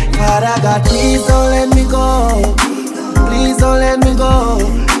key. Father God, please don't let me go. Please don't let me go.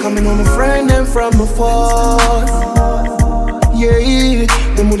 Coming on my friend and from my fault. Yeah,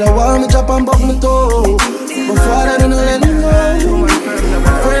 them woulda want me drop and buck me toe. But Father don't let me go.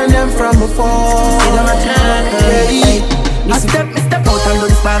 Friend them from before. I step out and do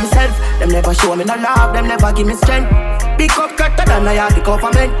this by myself. Them never show me no love, them never give me strength. Pick up Kartel and I have the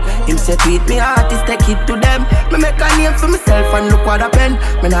government. Him say tweet me artist, take it to them. Me make a name for myself and look what happened.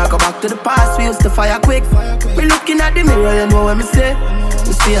 Me now go back to the past, we used to fire quick. Me looking at the mirror, you know what me say.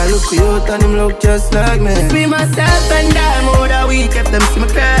 Me see I look cute and him look just like me. It's me, myself and I, more than week if them see me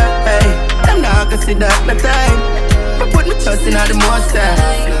clear. Hey, them now can see that no time. Me put me trust in all the most time.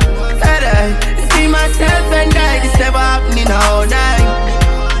 Hey, it's me, myself and I, this never happening all night.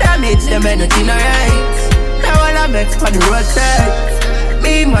 Damage them energy no right. Now all I make on the roadside.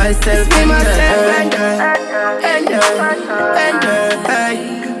 Me, myself, and hey.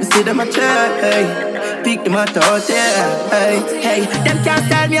 You see them a try, hey. Pick them out, hey. Them can't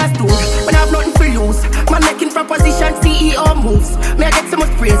tell me a stool when I have nothing for lose. Man making from position, CEO moves. Me I get so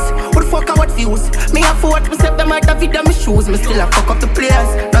much praise, what the fuck I what views. Me afford myself, them might have vid on my shoes. Me still a fuck up the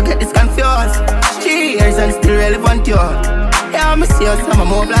players, don't get this confused. Cheers and still relevant, yo. Yeah, me see us, I'm a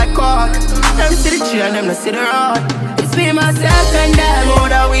move like court. Them see the tree and them not see the road. It's me, myself and them, all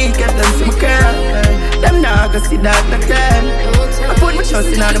the weekend, them see my girl. Them now go see that like them. I put my trust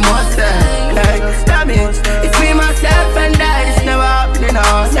in all the most like, damn it, it's me, myself and that. It's never happening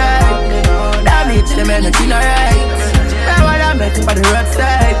outside. Damage, them energy no right. Now what I met by the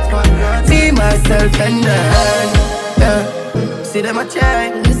roadside. Me, myself and that. Yeah. See them a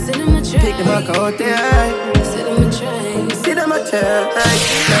try. Pick them back out there. See them a try.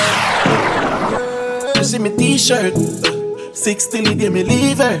 You see me t-shirt, Syxx till he give me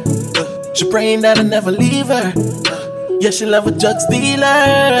leave her. She praying that I never leave her. Yeah, she love a drug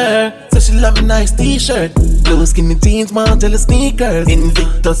dealer. So she love a nice t-shirt. Blue skinny jeans, Montella sneakers.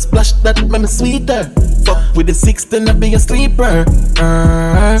 Invictus splash that make me sweeter. Fuck with the Syxx, then I be a sleeper.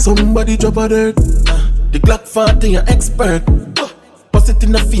 Somebody drop a dirt. The Glock 40 an expert. Bust it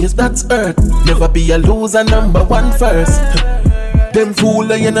in the face, that's earth. Never be a loser, number one first. Them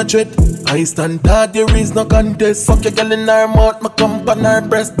fool I in a dread. I stand tall, there is no contest. Fuck your girl in her mouth, my cum on her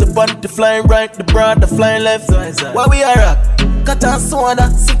breast. The panty flying right, the bra the flying left. Why we are rock? Cut and soda,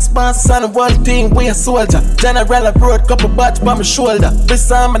 6 months on one thing, we a soldier. General abroad, couple batch by my shoulder.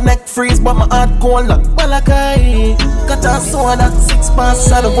 This on my neck freeze, but my heart colder. Malakai, cut and soda, 6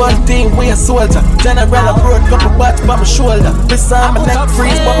 months on one thing, we a soldier. General abroad, couple batch by my shoulder. This on my neck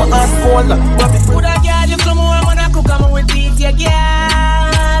freeze, but my heart colder. Good girl, you come home when I cook, I'm with teeth, yeah, girl.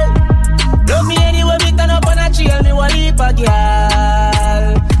 Love me anyway, me turn up on a trail, me want leap a girl.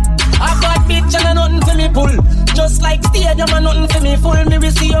 I got bitch and nothing for me pull. Just like stadium and nothing for me full. Me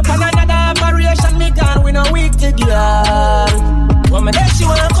will see up on another operation, me gone with a week to girl. When me there she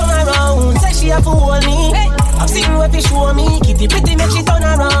wanna come around, say she have to hold me. I've seen what they show me, kitty pretty make she turn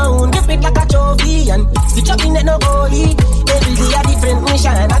around. Grip it like a trophy and stitch up in it no goalie. Every day a different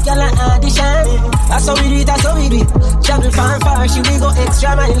mission, I can an audition. That's how we do it, that's how we do it. Travel far, she will go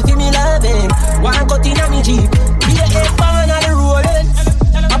extra mile for me loving. One cut in a me jeep, be a head pound on the road.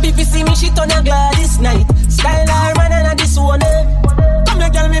 Happy if you see me, she turn a glad this night. Style her man and a disown. Come here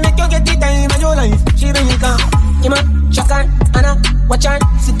girl, me make you get the time of your life. She bring it up, you man, check her, and I watch her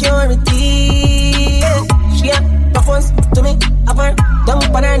security. She got performs to me, up her, down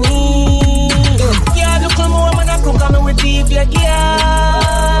on her knees. Yeah, look more when I cook, I'm with deep, yeah,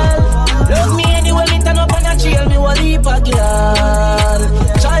 girl. Love me anyway, me turn up on a trail, me want leap a girl.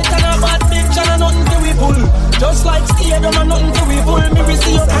 Child and a bad bitch and a nothing to we pull. Just like stadium and nothing to we pull. Me we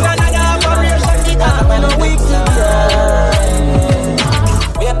see up on another operation, we got when a week to girl.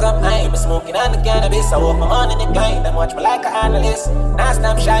 Wake up high, me smoking on the cannabis. I walk my money in the grind and watch me like an analyst. Now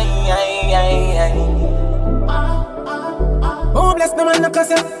stop shy. Oh, bless the man, no cuss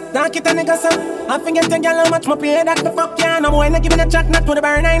ya. Don't get a nigga, son. I forget the girl how much my pay that the fuck ya. No boy, no give me a chat, not to the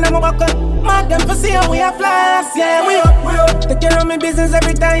bar 9, I'm a buckle. Mad them for see how we are flash, yeah, we up. Take care of me business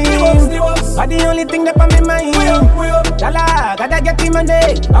every time. But the only thing that on me mind. Jala, gotta get him a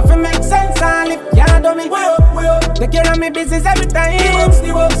day. I feel make sense, I live, yeah, dummy. Take care of me business every time.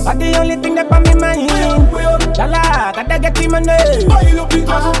 But the only thing that on me mind. Jala, gotta get him a day.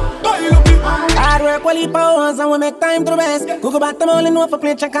 Hard work, quality powers, and we make time to rest. Go back to all in one for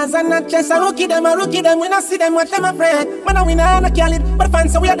play checkers and not chess. I rookie them, we not see them, watch them afraid. Man, I win and I kill it, but the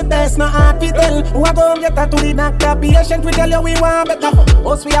fans say we are the best. Now happy tell, who I go get that to the doctor. Patient, we tell you we want better.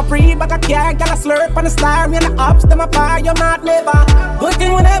 Us we are free, back a car, got a slurp on the star. Me and the ups, them a fire, you're not never. Good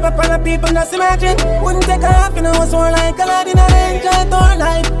thing we never find the people, just imagine. Wouldn't take off, you know, it's more like a lot in a range. I don't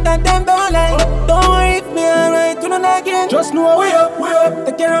like, that them don't like. Don't worry if me alright, you know again. Just know we up.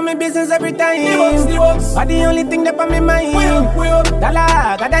 Take care of my business every time. But the only thing that on me mind.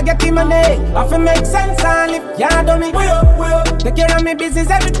 Dollar, gotta get him money. I feel make sense, I live, yeah, dummy. Take care of my business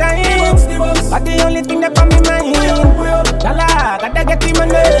every time. But the only thing that on me mind. Dollar, gotta get him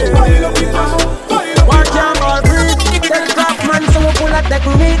money. Work hard, all free. Tell crap man, so we pull up that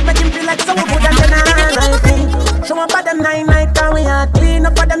meat. Make him feel like so we put that in our life. Show up at them 9 night, and we are clean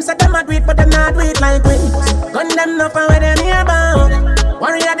up for them, so them a do it, but them not do it like we. Gun them up and where them here bound.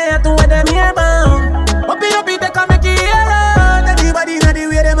 Warrior there to where them here bound. Up, they can make it out. Everybody know the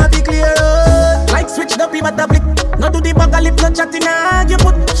way them a be clear out. Like switch up, but a blick. Not do the bag a lip, not chat in a you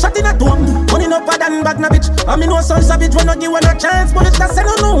put shot in a dome. Money no pad and bag na bitch. I mean no son savage, when no give one a chance. But it's a say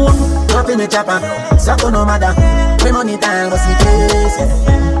no one. Not fi me chopper. So no matter. Me money time go see case.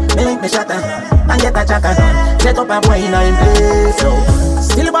 Me link me shatter and get a chaka. Set up a boy in a place.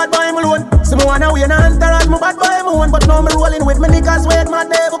 Still a bad boy me alone. So me wanna win and entourage me bad boy me own. But now me rolling with me niggas wait my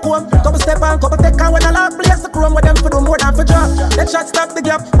never come. Couple step and couple take and when I lock place the chrome with them for do more than for drop. Let shot stop the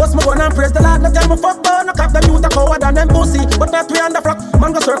gap. Bust me gun and praise the Lord. No tell me fuck boy. No cap them youth a coward and them pussy. But not we on the flock.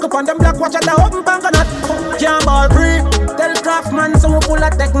 Man go circle on them black. Watch at the open bank or not. Can't ball free. Tell Craftman so we pull a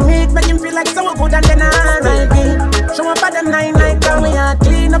technique. Make him feel like so good and then I like me. Show up for them 9 nights and we are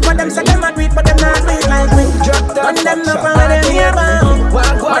clean up for them. So them a do it but them not do it like me. Run them up and them here bound.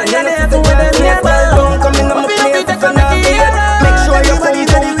 Run them up and them here bound. Come in on my place if you're not here. Make sure you come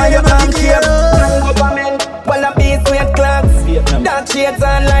and you can't share. Government, while I be sweat clocks. Dark shades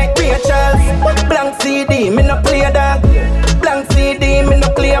on like Rachel's. Blank CD, me no play that. Blank CD, me no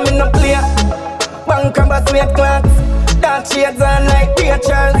play. Bank and a sweat clocks. Dark shades on like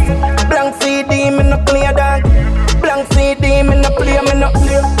Rachel's. Blank CD, me no play that. Blank CD, me no play.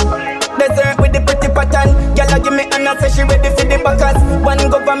 Desert with the pretty pattern. Gyal give me an say she ready for the backers. One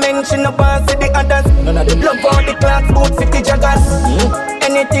government, she no want see the others. Love all the clocks, boots, 50 joggers.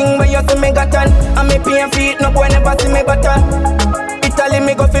 Anything where you see me got on. And me pay feet, no boy never see me button. Italy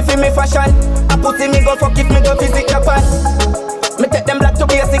me go fi me fashion. I pussy me go fuck if me go visit Japan. Me take them black to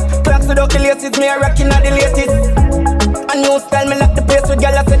basic. Clocks without the laces, me a rockin' at the latest. A new style, me lock the place with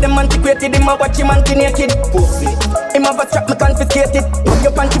gyal. I say them antiquated, him a watch him anti-naked. Pussy, him have a strap, me confiscated.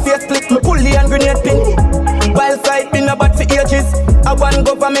 Your panty face split, me pulley and grenade pin. Wild side, been a bad for ages. I want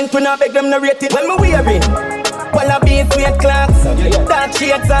government, we not beg them no rate it. When me wearing, while I be sweat clocks. Dark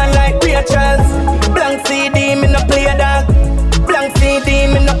shades on like Rachel's. Blank CD, me no play that. Blank CD,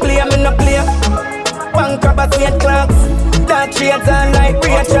 me no play. One crab a sweat clocks. Dark shades on like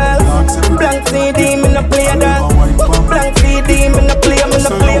Rachel's. Blank CD, me no play that. Blank CD, me no play.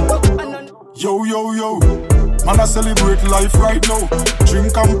 Yo, man I celebrate life right now.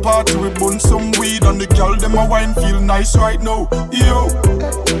 Drink and party, we bun some weed. And the girl them a wine feel nice right now. Yo,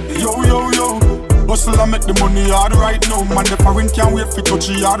 hustle and make the money hard right now. Man the foreign can't wait for touch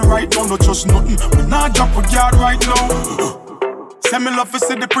yard right now. No trust nothing, we not drop a yard right now. Send me love to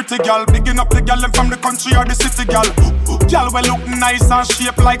see the pretty gal. Bigging up the gal them from the country or the city gal. Gal well look nice and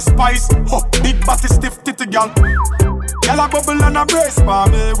shape like spice. Big body stiff titty gal. Gal a bubble and a brace for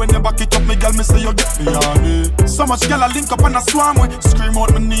me. When you back it up me gal me say you get me on me. So much gal a link up and a swarm way. Scream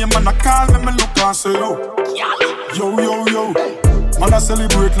out my name and a call me look and say yo. Man I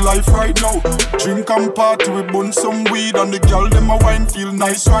celebrate life right now. Drink and party we bun some weed. And the gal them a wine feel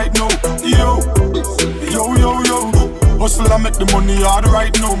nice right now. Yo. Hustle and make the money hard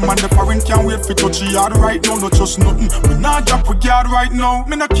right now. Man, the foreign can't wait for touch yard right now. No trust nothing, we not drop a yard right now.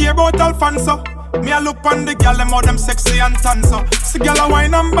 Me no care about Alfonso. Me a look on the gal, them how them sexy and tan up. See gal a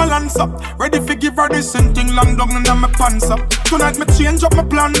wine and balance up. Ready for give her this thing long down in my pants up. Tonight me change up my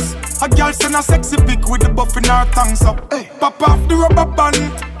plans. A gal send a sexy pic with the buff in her tongues up. Pop off the rubber band.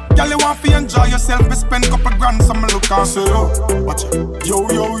 Gal, you want to enjoy yourself, me spend couple grand. So me look and say watch it.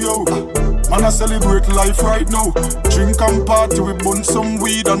 Yo. Man, I celebrate life right now. Drink and party, we bun some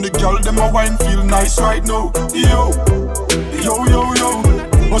weed. And the girl, them a wine feel nice right now. Yo.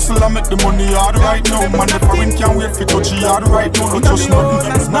 Hustle and make the money hard right now. Man, the foreign can't wait for touch yard right now. No trust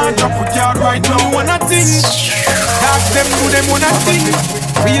nothing, it's not drop a yard right now. Wanna thing, dark them do them wanna thing.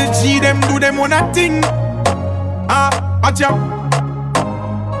 Real G them do them wanna thing.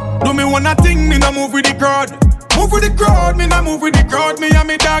 Do me wanna thing, me no move with the crowd. Move with the crowd, me nah move with the crowd. Me and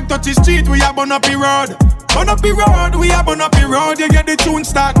me dog touch the street, we a burn up the road. Burn up the road, we a burn up the road. You get the tune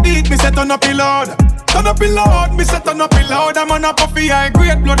start beat, me set on up the load. Turn up the loud, me set on up the loud. I'm on a puffy high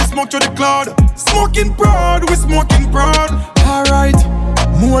grade, bloody smoke to the cloud. Smoking proud, we smoking proud. Alright,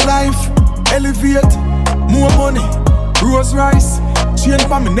 more life, elevate, more money, Rose Rice, chain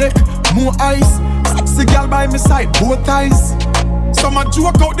for me neck, more ice. Sexy girl by my side, both eyes. Some a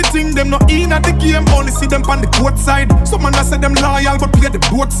joke out the thing, them not in at the game, only see them on the court side. Some man a say them loyal, but play the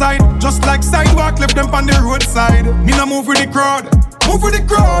both side. Just like sidewalk, left them on the roadside. Me nah move with the crowd. Move with the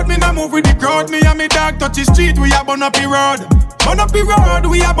crowd, me nah move with the crowd. Me and me dog touch the street, we a burn up the road. Burn up the road,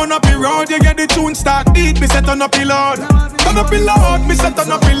 we a burn up the road. You get the tune start beat, me set on up the load. Turn up the loud, me set on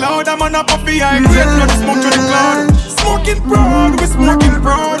up the loud. I'm on a puffy high grade, blood smoke to the cloud. Smoking proud, we smoking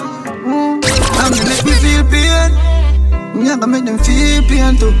proud. I'm gonna make me feel pain. Me a make them feel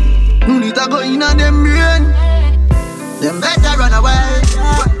pain too. Moonlight a go in on them brain. Them better run away.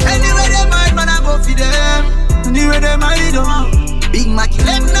 Anyway them hide, man I go for them. Anyway them hide on. Big Mackie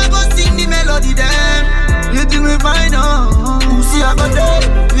them na go sing the melody them. You think we find out? Who see I go there?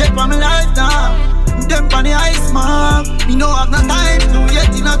 Wait for me life now. Them on the ice man. Me no have no time to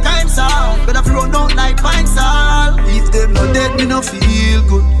yet in a time sir. no feel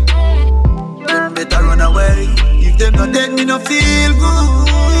good. Them better run away. If them not dead, me no feel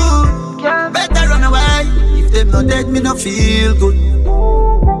good. Better run away. If them not dead, me no feel good.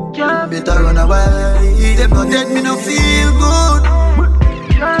 Better run away. If them not dead, me no feel good.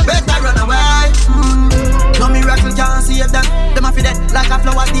 Better run away. No miracle can't save them. Them a fi dead like a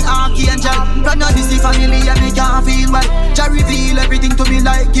flower, the archangel. Run out this family and me can't feel well. Jah reveal everything to me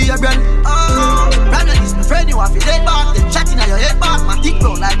like Gabriel. Run out this my friend, you a fi dead back. Them shot inna your head back, my thick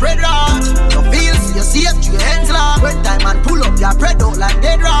brown like bread rot. You feel see you see it through your hands lock. When time man pull up your bread out like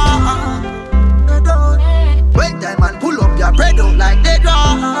dead rot. When time man pull up your bread out like dead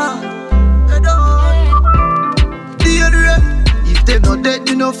rot. If they not dead,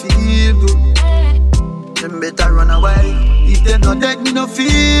 you no feel good. Them better run away. If they not dead, me no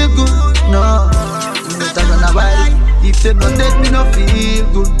feel good. No, them better run away. If they not dead, me no feel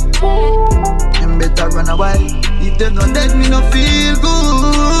good. Them better run away. If they not dead, me no feel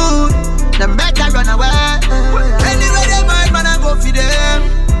good. Them better run away. Anywhere they mind, man, I go for them.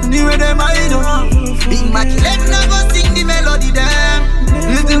 Anywhere they mind, Big Mac, let me go sing the melody them.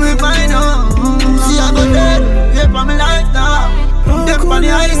 Little we find out. See I go dead, yeah, for my life now. Them on the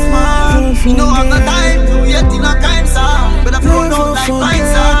ice, man. You know I'm not time to yet in a kind song. But I flow out like fine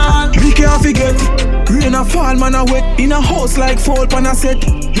song. We can't forget. Rain a fall, man a wet. In a house like fall pan a set.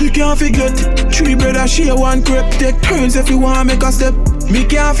 We can't forget. 3 brothers share 1 crepe. Take turns if you want make a step. Me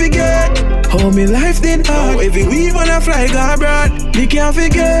can't forget how me life did hard. Every week when I fly go abroad. Me can't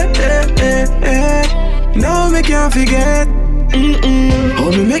forget. No, me can't forget.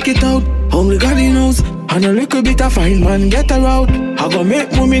 How me make it out. Only God knows. And a little bit of fine man get her out. I gon'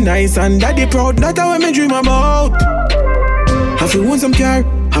 make mommy nice and daddy proud. That's what me dream about. Have you want some car?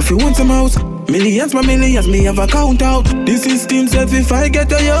 Have you want some house? Millions by millions, me have a count out. This system says if I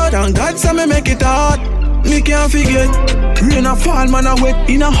get a yard, and God say me make it hard. Me can't forget. Rain a fall, man a wet.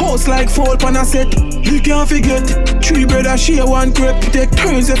 In a house like fall pan a set. Me can't forget. 3 brothers share 1 crepe. Take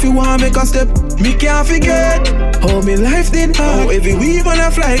turns if you want make a step. Me can't forget how me life did hard. Every week when I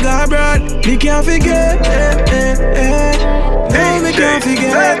fly go abroad. Me can't forget. No, me can't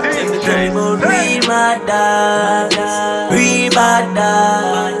forget. Let me tell you about real mad dogs. Real bad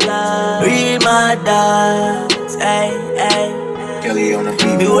dogs. Real mad dogs. Hey, hey.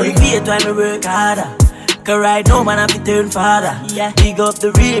 Me only fear when me work harder. Cause right now man I fi turn father. Yeah. Big up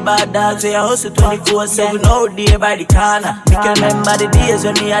the real bad dogs. Say I hustle 24/7 out there by the corner. Me can remember the days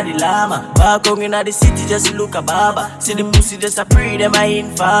when me had the llama. Walk on in the city just to look a barber. See the pussy just a pre them I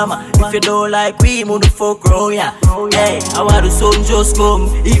informer. If you don't like we move the fuck round ya. Hey, I want the sun just come.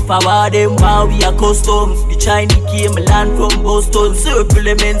 If I want them wow we are custom. The Chinese came land from Boston. Circle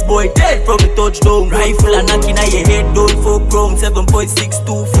lemons boy dead from the touchdown. Rifle and knocking at your head don't fuck wrong.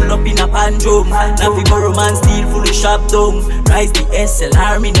 7.62 full up in a pandrum. Now we go man steal full of shop down. Rise the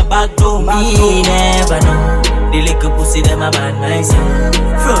SLR in the back down. Me never know. The little pussy them a bad myself.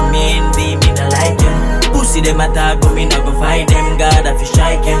 From me and me not like you. Pussy them a talk but me not go find them. God if you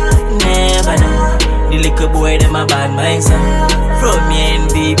strike you. Never know. The little boy them a bad myself. From me and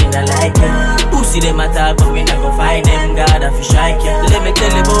me not like you. Pussy them a talk but me not go find them. God if you strike you. Let me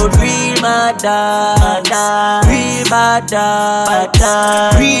tell you about real mad dogs. Real bad dogs.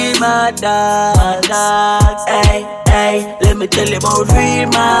 Real mad dogs. Hey, hey. Let me tell you about real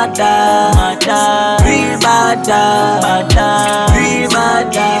mad dogs. Real bad dogs. Real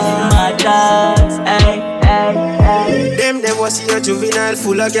mad dogs. Hey, hey, hey. Them was here juvenile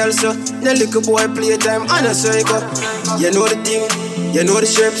full of girls so. The little boy playtime on a cycle. You know the thing, you know the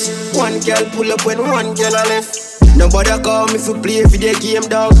strips. One girl pull up when one girl a left. Nobody call me for play video game,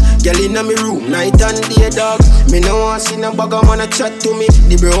 dog. Girl inna me room, night and day, dog. Me no want see no bugger man a chat to me.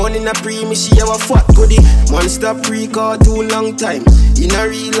 The brown in a pre, me she have a fat goodie. Man stop pre-call too long time. In a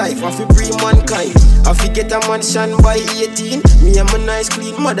real life, I fi pre mankind. I fi get a mansion by 18. Me and my nice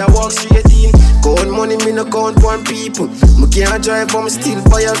clean mother walk straight in. Count money, me no count one people. Me can't drive, but me still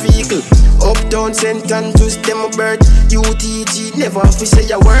buy a vehicle. Uptown, St. Andrews, them a bird. UTG, never have to say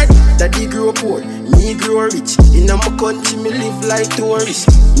a word. Daddy grow poor, me grow rich. In my country, me live like tourist.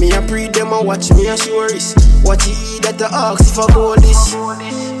 Me a pre them a watch me a tourist. What you eat that I ask if I go this.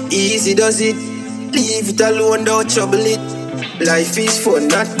 Easy does it, leave it alone, don't trouble it. Life is fun,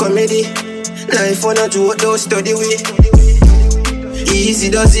 not comedy. Life on a joke, don't study with. Easy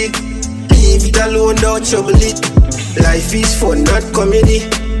does it, leave it alone, don't trouble it. Life is fun, not comedy.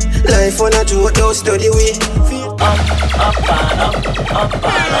 Life on a joke, don't study with. Up and up, up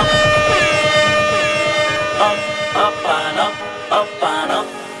and up. Up and up, up and up.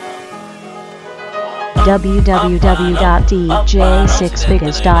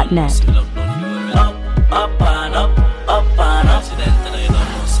 www.dj6figures.net. Up and up, up and up.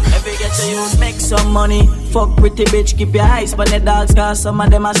 So you make some money. Fuck pretty bitch, keep your eyes on the dogs, cause some of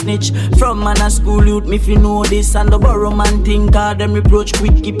them a snitch. From man a school youth, me if you know this. And the borrow man think, cause them reproach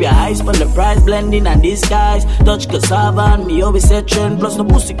quick. Keep your eyes on the price, blending and disguise. Touch cassava and me always say trend. Plus no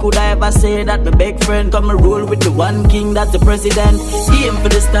pussy could I ever say that my big friend. Come and roll with the one king, that's the president. Aim for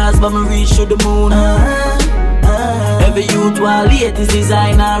the stars, but me reach to the moon. Every youth while latest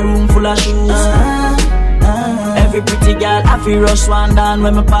designer, room full of shoes. Every pretty girl, I feel rush one down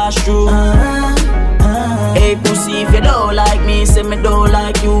when me pass through. Hey pussy, if you don't like me, say me don't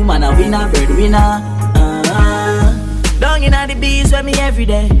like you. Man, a winner, breadwinner. Down in the bees with me every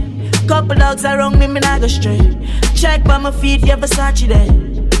day. Couple dogs around me, me not go straight. Check by my feet, yeah, Versace there.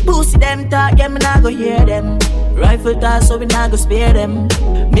 Pussy them talk, yeah, me not go hear them. Rifle toss, so we not go spare them.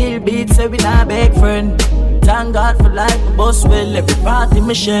 Mill beats, so we not beg friend. Thank God for life, my boss well. Every party,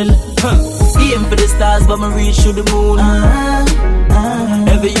 Michelle. Aim for the stars, but me reach to the moon.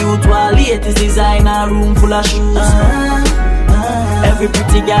 Every youth while latest designer, room full of shoes. Every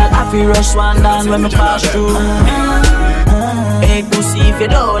pretty girl, I feel rush one down when me pass through. Hey pussy, if you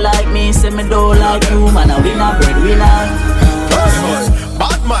don't like me, say me don't like you. Man, a winner, breadwinner.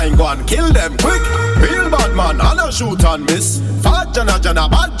 Bad mind, go and kill them quick. Real bad man, I no shoot and miss. Fat jana jana,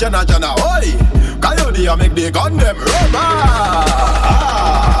 bad jana jana, oi. Coyote, I make the gun them rubber.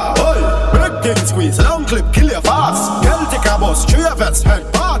 Oi, break king squeeze, long clip, kill you fast. Girl take a bus, 3 of us,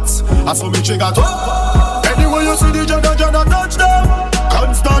 head parts. I saw me trigger top. Anyway you see the jana jana touchdown.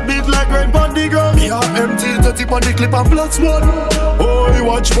 Constant beat like rain on the ground. Me have empty 30 on the clip and plus one. Oh, you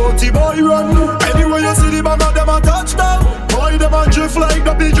watch 40 boy run. Anyway you see the bang of them a touchdown. Boy them a drift like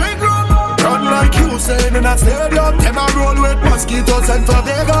the big drink rum. Run like you saying in a stadium. Them a roll with mosquitoes and for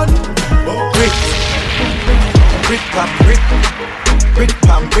their gun. Oh. Brick, brick pam brick, brick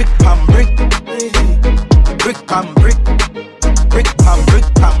pam brick pam brick, brick pam brick, brick pam brick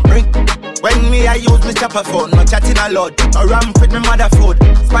pam brick. When me I use my chopper phone, no chatting a lot. No ramp with my mother food,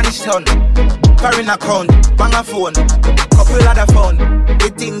 Spanish town, foreign account, bang a phone, couple other phone.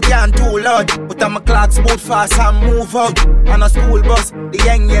 The thing can't too loud, but I'm a clocks boot fast and move out. On a school bus, the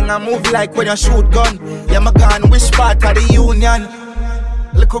young I move like when you shoot gun. Yeah, my gun, which part of the union?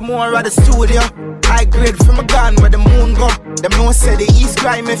 Look more at the studio. I grade from a gun where the moon go. Them no say the East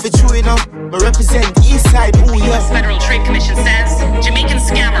crime if it's true enough. But represent the East side, ooh yeah. The US Federal Trade Commission says Jamaican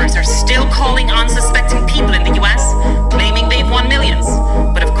scammers are still calling unsuspecting people in the US, claiming they've won millions.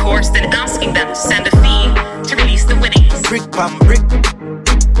 But of course, then asking them to send a fee to release the winnings. Brick pam brick,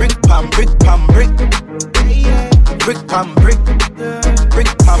 brick pam brick pam brick, brick pam brick,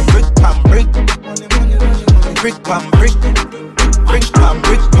 brick pam brick pam brick, brick pam brick, brick pam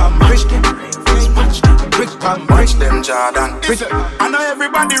brick pam brick. Brick pam brick them Jordan. I know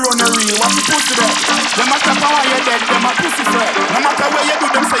everybody run a reel. What you pussy there? No matter how you dead, them a pussy friend. No matter where you do,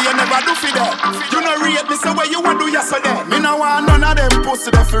 them say you never do for that. You no rate me, so where you want do yesterday. Me no want none of them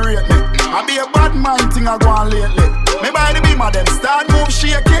pussy there for rate me. I be a bad mind thing I go on lately. Me by the beam of them start move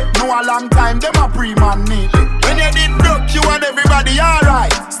shake it. No a long time, them a pre-man neatly. When you did broke, you and everybody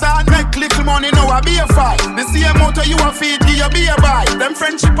alright. Start make little money, now I be a fight. The same motor you a feed, give you be a buy. Them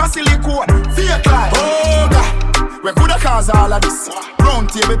friendship a silicone, fake life. Oh God, we coulda cause all of this. Round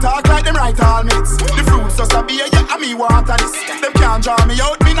table talk like them right all mates. The fruits just a beer, yeah, and me water this. Them can't draw me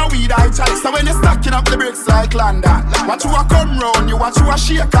out, me no weed I chalice. So when you stacking up the bricks like London, watch you a come round, you watch you a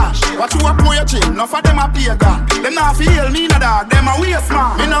shake on. Watch you a pour your chin, enough of them a pagan. Them not feel me no dog, them a waste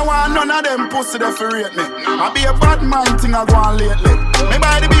man. Me no want none of them pussy there for rate me. I be a bad mind thing I go on lately. Me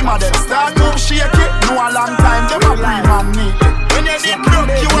by the beam of them start move shake it. No a long time, them a pre-man neatly. When you did broke,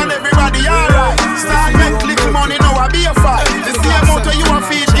 you and everybody alright. Start make little money, now I be a fight. The same motor you a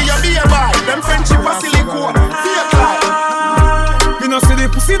feed, give you be a buy. Them friendship a silicone, fake life. Me no see the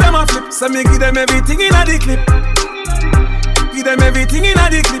pussy them a flip, so me give them everything in a the clip. Give them everything in a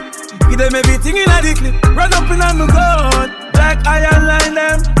the clip. Give them everything in a the clip. Run up in on the gun, like iron line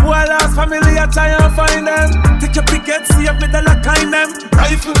them. Who I lost family, I try and find them. Take your picket, see if me the lock kind them.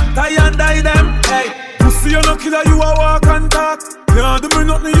 Rifle, tie and die them. Hey, pussy you no killer, you a walk and talk. Can't do me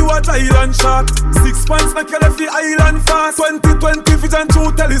nothing, you a Thailand shark. 6 points make you left the island fast. 2020 vision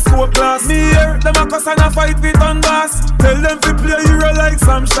through telescope glass. Me here, them a cuss and a fight with on gas. Tell them to play hero like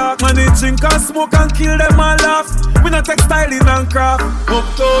some shark. Man, they drink and smoke and kill them and laugh. We not textiling and craft.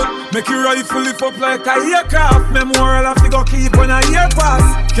 Uptown, make your rifle lift up like a aircraft. Memorial have to go keep on a year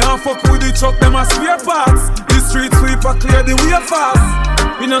pass. Can't fuck with the truck, them a spare parts. The street sweeper clear the way fast.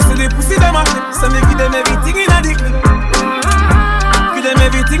 We not see the pussy, them a flip. So me give them everything in a the clip. Give them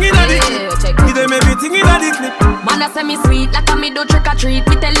everything in a the clip. check. Give them everything in the clip. Man, I say me sweet, like a me do trick or treat.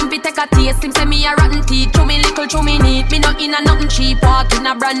 Me tell him fi take a taste, him say me a rotten teeth. Chew me little, chew me neat. Me not in a nothing cheap. Walk in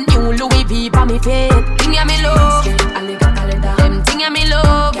a brand new Louis V pa me feet. Thing ya me love, them thing ya me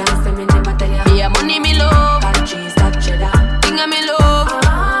love. Can't say me never tell ya. Yeah, money me love, and cheese that cheddar. Thing ya me love.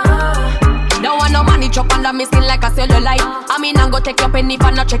 Don't want no money chop under me skin like a cellulite. I mean I go take your penny if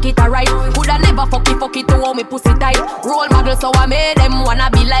I not check it alright. Coulda never fuck it to hold me pussy tight. Role model so I made them wanna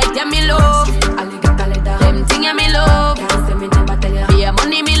be like. Yeah me love, them thing ya me love. Can't say me never tell ya. Yeah,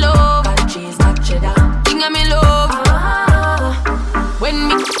 money me love, and cheese not cheddar. Thing ya me love. When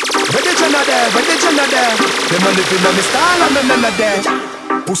me When the Jenna there, them a living on me style and me melody.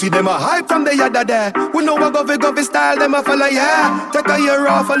 Pussy them a hype from the yada there. We know a govy style, them a follow, yeah. Take a year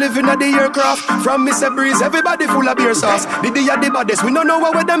off, a living at the aircraft. From Mr. Breeze, everybody full of beer sauce. The baddest, we don't know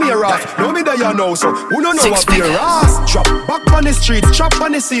what them here off. No me there you know, so who don't know what beer ass. Drop back on the street, chop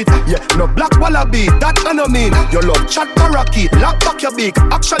on the seat. Yeah, no black wallaby, that I no mean. Your love chat parakeet, lock back your beak.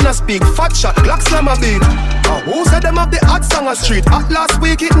 Action a speak, fat shot, Glock slam a beat. Who said them have the hot song a street? At last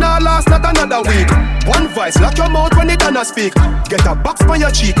week, it now last, not another week. One voice, lock your mouth when it done a speak. Get a box on your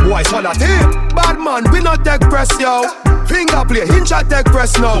cheek, boy, swallow tape. Bad man, we not take press, yo. Finger play, hinge at take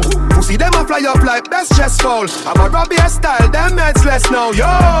press now. Pussy them a fly up like best chest foul. I'm a Robbie style, them heads less now, yo.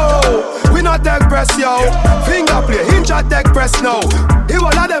 We not take press, yo. Finger play, hinge at take press now. He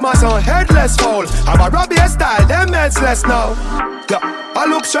all of them are some headless foul. I'm a Robbie style, them heads less now. Yeah. I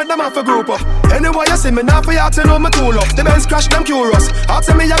look straight, them off a group up. Anyway you see me, now for you to know me tool up. The Benz crash, them curious.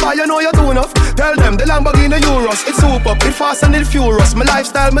 Ask me you buy, you know you do enough. Tell them the Lamborghini Euros. It's soup up, it fast and it furious. My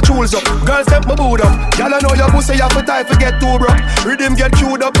lifestyle, my tools up. Girls step my boot up. Y'all know your pussy, you have to type to get too rough. Rhythm get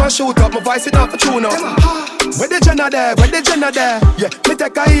queued up and shoot up. My voice it off a tune up. Where the Jenna there, yeah, me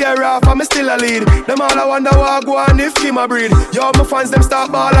take a year off and me still a lead. Them all I wonder what go on if Kim a breed. Yo, my fans them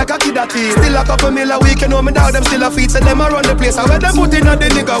start ball like a kid a teen. Still a couple mil a week, you know me dog them still a feet. So them a run the place, I where them put in a the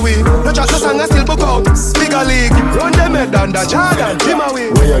nigga way. No chat, no song, I still book out. Bigger league, run them head under Jordan, him away.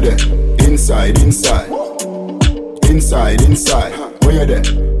 Where you there? Inside. Where you there?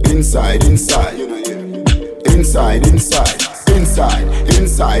 Inside. Inside.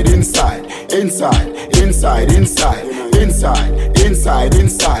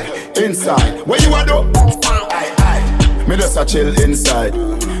 Where you a do? Me just a chill inside.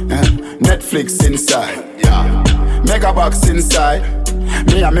 Netflix inside. Mega box inside.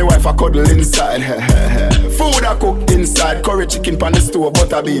 Me and my wife a cuddle inside. Food I cook inside. Curry chicken pan the stove,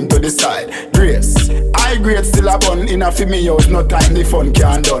 butter bean to the side. Grace, I grade still a bun. In a fi me house, no time the fun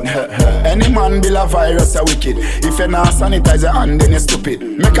can done. Any man build a virus a wicked. If you not sanitize your hand, then you stupid.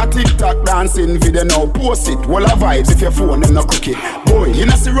 Make a TikTok dancing video now, post it. Wall of vibes if your phone them no cookie. Boy, you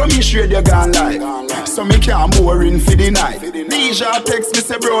know see rummy shade you gone live. So me can't more in for the night. Deja text me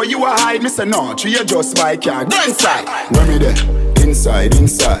say bro you a hide. Me say no, you just buy car. Go inside. Where me there? Inside.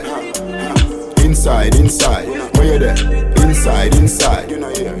 Where you there? Inside. Inside.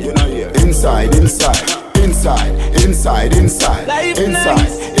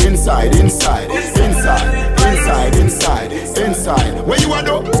 Where you are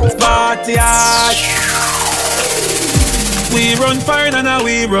though? Party hard. We run fire and now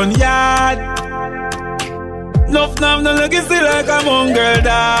we run yard. Nuff now no looking still like a mongrel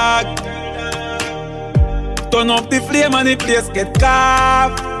dog. Turn up the flame and the place get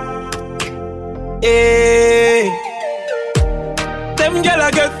carved. Hey. Them gyal a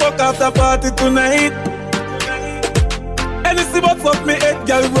get fuck after party tonight. Anything but fuck me head,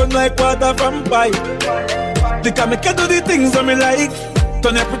 gyal run like water from pipe. They can make you do the things that me like.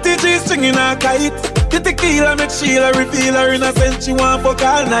 Turn your pretty G-string in a kite. The tequila make Sheila reveal her innocent. She want fuck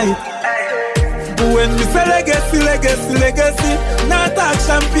all night. When me say legacy, not talk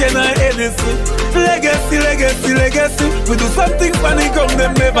champagne or Hennessy. Legacy, we do something funny, come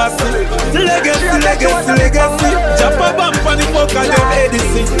them never see. Legacy, jump a bump on the fuck and them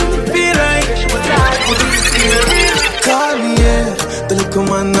Edison. Feel like call me, yeah. The little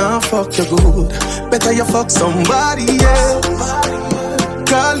man now fuck you good. Better you fuck somebody, yeah.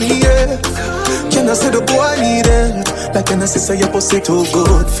 Call me, yeah. Can I say the boy need it? Like can I say your pussy too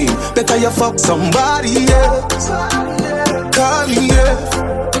good feel? Better you fuck somebody, yeah. Call me, yeah.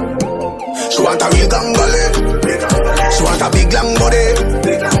 She want a real gangale. She want a big long body.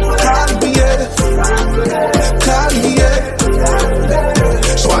 Call me, yeah.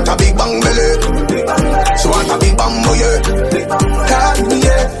 She want a big bang belly. She want a big bamboo, yeah. Call me,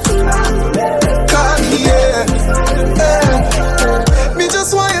 yeah. Me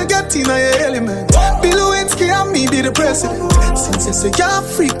just want you get in your element. Be the president. Since you say you're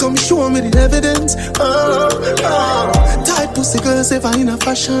free, come show me the evidence. Tight pussy girls ever in a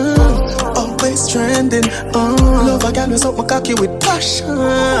fashion, always trending. Love a girl who's up my cocky with passion,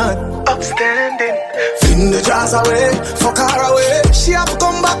 upstanding. Fling the jars away, fuck her away. She have to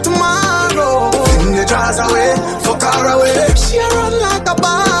come back tomorrow. Fling the jars away, fuck her away. She a run like a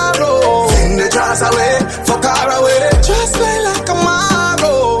barrow. Fling the jars away, fuck her away. Just play like a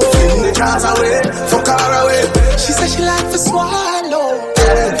marrow. Fling the jars away, fuck her away. She said she like to swallow.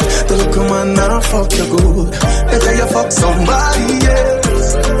 Yeah. The little man now fuck you good. Better you fuck somebody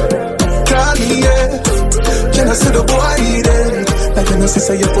else. Call me, yeah. Can I see the boy there? Like when I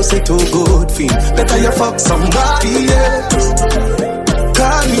say your pussy too good, feel better you fuck somebody else.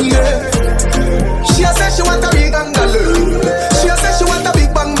 Call me, yeah. She said she want a big bungalow. She said she want a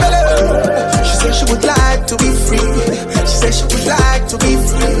big bungalow. She said she would like to be free. She said she would like to be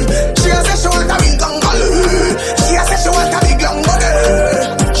free. She said she want a big bungalow. She said she want a big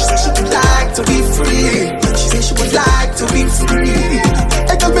bungalow. She said she would like to be free. She said she would like to be free.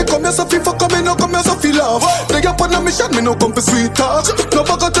 I tell me come here so feel for coming, no come here so feel love. They up on a mission, me no come for sweet talk. No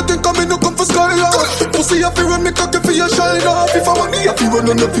bag to think me no come for sky out. Pussy up when me cocky for your shine off. If I money up, you run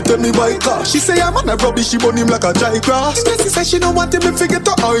on up, you tell me by car. She say I'm on a rubbish, she burn him like a dry grass. She say she don't want him to forget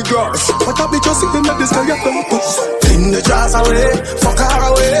to high grass. But I be just sitting at this guy at the bus. Fling the jars away, fuck her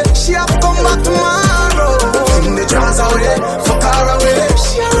away. She have to come back tomorrow. Fling the jars away, fuck her away.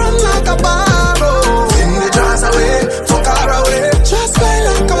 She run like a barrow. Fling the jars away, fuck her away. Just play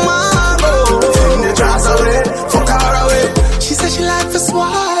like a marrow. Fling the jars away, fuck her away. She said she like to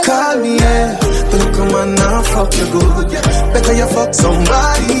swallow. Call me, yeah. Don't come on now, fuck you good. Better you fuck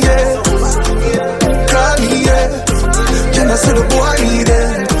somebody, yeah. Call me, yeah. Can I see the boy need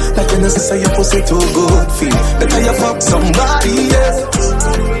it? Like when I say your pussy too good, feel better you fuck somebody, yeah.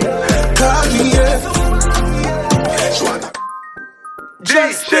 Call me, yeah.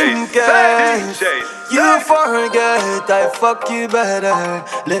 Just in case you forget, I fuck you better.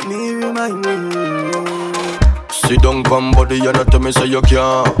 Let me remind you. Sit down, come body, you not tell me say you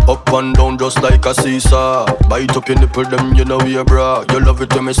can't. Up and down just like a seesaw. Bite up your nipple, them you know we bra. You love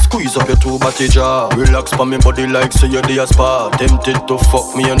it when me squeeze up your two body jaw. Relax for me body like say you're the spa. Tempted to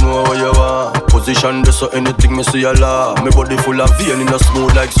fuck me, you know what you want. Position this so anything me see a law. Me body full of vein in a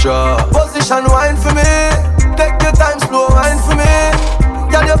smooth like straw. Position wine for me. Take your time, slow wine for me.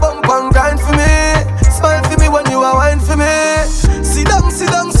 Girl, you bump and grind for me. Smile for me when you are wine for me. Sit down, sit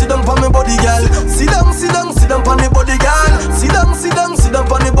down, sit down for me body, girl. Sit down, sit down, sit down for me body, girl. Sit down, sit down, sit down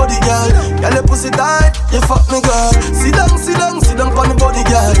for me body, girl. Girl, you pussy tight, you fuck me, girl. Sit down, sit down, sit down for me body,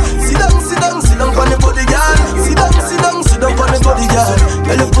 girl. Sit down, sit down, sit down for me body, girl. Sit down, sit down, sit down for me body, girl.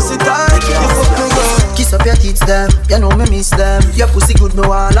 Girl, you pussy tight, you fuck me, girl. Kiss up your tits, them. You know me miss them. Your pussy good, me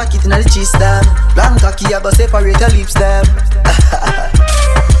want lock it in the cheese, them. Long cocky, I go separate your lips, them.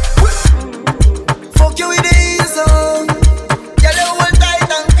 Fuck you with the ease on. Girl, you hold tight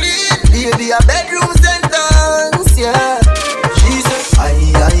and clean. Baby, a bedroom sentence, yeah. She said, aye.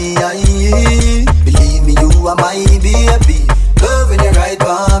 Believe me, you are my baby. Love when you ride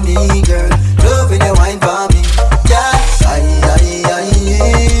for me, girl. Love when you wine for me, yeah.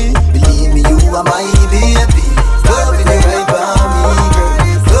 Aye. Believe me, you are my baby. Love when you ride for me,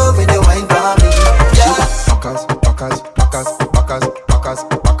 girl. Love when you wine for me, yeah.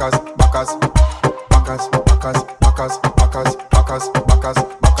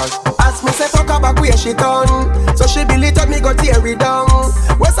 As me say fuck her back where she done. So she believe that me go tear it down.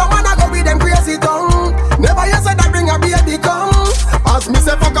 Where someone a go with them crazy tongue. Never you said that bring a baby come. As me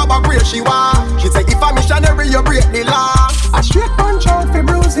say fuck her back where she want. She say if a missionary you break the law. A straight punch out fi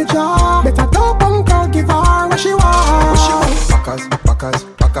bruise the jaw. Better don't punk out, give her what she want.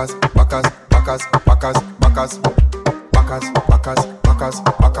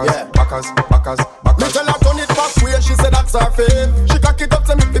 Me tell her turn it back where she said that's her fave. She cock it up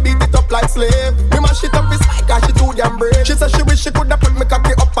to me to beat it up like slave. Me mash it up his spike cause she too damn brave. She said she wish she coulda put me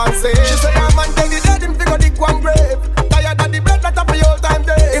cocky up and say. She said her man tell the dead him figure dig one grave. Tired of the bread that up for your time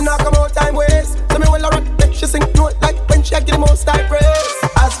days. Him not come out time waste. So me well a rat make she sing note like when she get the most high praise.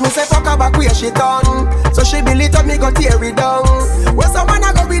 As me say fuck her back where she done. So she believe that me go tear it down. Where some man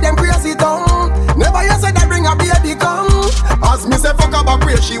a go with them crazy tongue. Never you said that bring a baby come. As me say fuck her back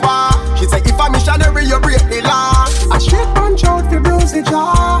where she want. She say if a missionary you break the law. A straight punch out fi bruise the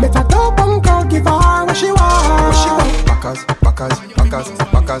jaw. Better don't punk out, give her what she want. Girl,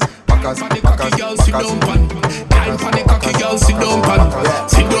 sit down pan. Time pan the cocky girl, sit down pan.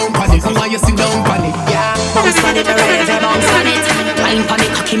 Sit down pan it, you sit down pan it. Yeah, bounce pan it, bounce pan it. Climb pan the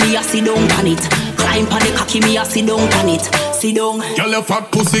cocky, me a sit down pan it. Climb pan the cocky, me a sit down pan it. sit down. Girl, your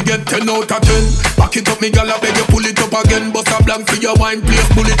fat pussy get 10 out of 10. Back it up, me girl, I beg you pull it up again. Bust a blank for your wine, please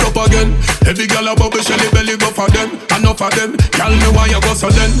pull it up again. Every girl a bubble, shelly belly go for them. Enough of them, girl, me why you go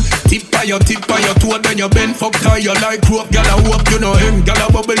so then. Tip by your toe, then you bend. Fuck tie you like rope, girl, I hope you know him. Girl, a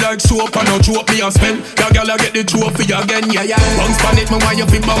bubble like soap, and no choke me a spend. That girl, I get the trophy again, yeah. Bounce pan it, me why you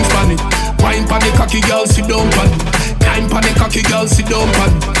fi bounce pan it. Wine pan the cocky, girl, sit down pan it. Climb pan the cocky, girl, sit down pan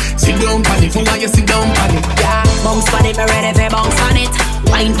it. Sit down pan it, me why you sit down pan it. Yeah, bounce pan it, me ready for bounce pan it.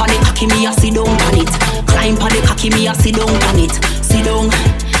 Wine pan the cocky, me a sit down pan it. Climb pan the cocky, me a sit down pan it. Sit down,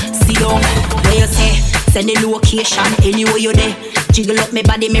 where you say? Send the location anywhere you there. Jiggle up me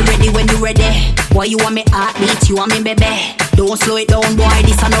body, me ready when you ready. Why you want me heartbeat, you want me baby. Don't slow it down, boy,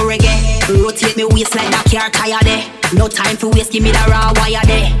 this a no reggae. Rotate me waist like that car tire there. No time for waste, give me the raw wire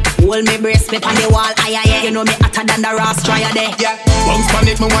there. Hold me breast, pep on the wall, aye. You know me hotter than the raw strier there. Yeah, bounce pan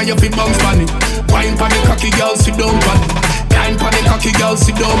it, me want you fi bounce pan it. Wine pan the cocky, girl, sit down pan it. Climb pan the cocky, girl,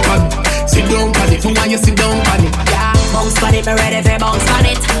 sit down pan it. Sit down pan it, me want you sit down pan it. Yeah, bounce pan it, me ready for bounce pan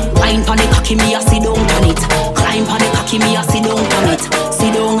it. Wine pan the cocky, me a sit down pan it. Climb pan the cocky, me a sit down pan it.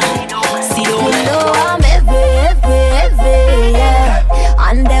 Sit down. You know I'm heavy, yeah.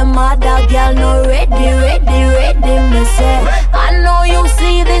 And them other girl no ready, me say. I know you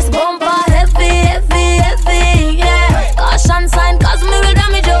see this bumper heavy, yeah. Caution sign, cause me will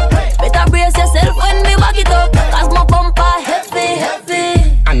damage you. Better brace yourself when me back it up, cause my bumper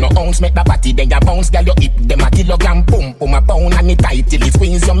heavy. And no ounce make the party, then you bounce, girl, you hip them a kilogram, boom, a pound and it tight till it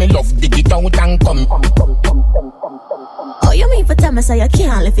squeeze you, me love, dig it out and come. Oh, you mean for tell me so you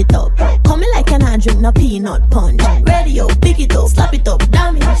can't lift it up? Coming like an hand drink, no peanut punch. Radio, pick it up, slap it up,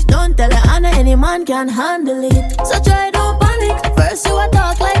 damage. Don't tell her Anna, any man can handle it. So try, don't panic. First you a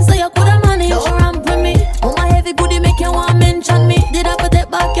talk like so you coulda manage. Don't ramp with me. Oh, my heavy booty make you want mention me. Did I put it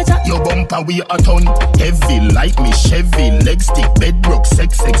back your chat? Your bumper we a ton. Heavy like me Chevy. Leg stick, bedrock,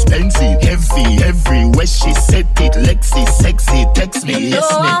 sex expensive. Heavy, everywhere she set it. Lexi, sexy, text me, you know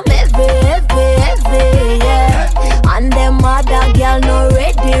I'm heavy, yeah. And them other girl no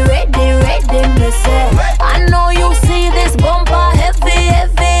ready, me say. I know you see this bumper heavy,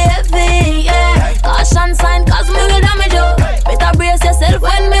 yeah. Caution sign, cause me will damage you. Better brace yourself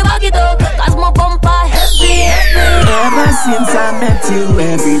when me back it up, cause my bumper heavy. Ever since I met you,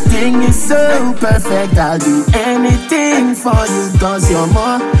 everything is so perfect. I'll do anything for you, cause you're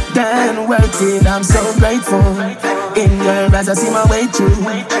more than worth it. I'm so grateful. In your eyes I see my way through.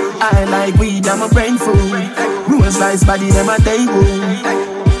 I like weed, I'm a brain food. Rules slice body, them a table.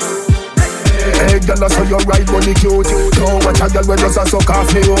 Hey, girl, I saw your right body cute. Don't watch a girl when just a suck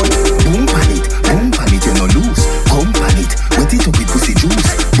off me own. Boom pan it, you no lose. Come pan it, wet it up with pussy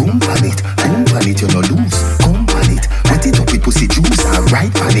juice. Boom pan it, you no lose. Come pan it, wet it up with pussy juice.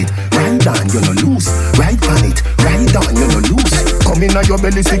 Right pan it, right down, you no lose. Right pan it, right down, you no lose. Come in on your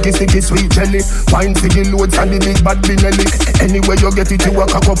belly, sticky, sweet jelly. Wine figgy loads and the big bad Benelli. Anywhere you get it, you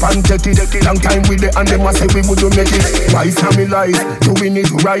walk up and take it. Long time with it and them a say we would make it. Wife family life, doing it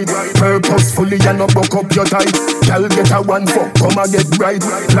right. Purposefully and not buck up your tight. Girl get a one fuck, come and get right.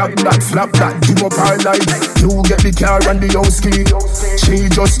 Flap that, give up her life. You get the car and the house key. She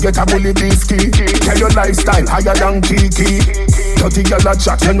just get a bully beef key. Tell your lifestyle higher than Kiki. Dirty girl a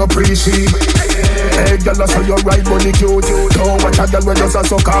chat, you no appreciate. Hey girl, I saw your right body cute. Don't watch a girl when just a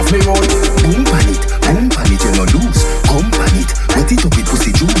suck off me own. Boom pan it, you no lose. Come pan it, wet it up with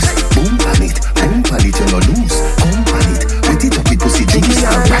pussy juice. Boom pan it, you no lose. Come pan it, wet it up with pussy juice.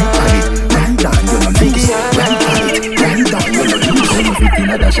 Right pan it, right down, you no lose. Right pan it, right down, you no lose. When you fit in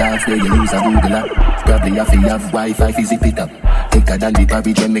other shots, where you use a Google app. Probably have to have Wi-Fi, fizzy it up. Thicker than the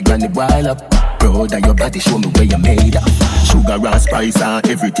porridge when me granny boil up. Proud of your body, show me where you made up. Sugar and spice and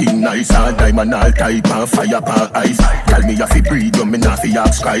everything nice. And diamond all type and fire and ice. Tell me if you breathe, you me not fi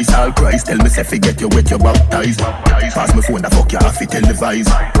ask Christ. All Christ, tell me say forget you wet, you baptized. Pass me phone, the fuck you have to televise.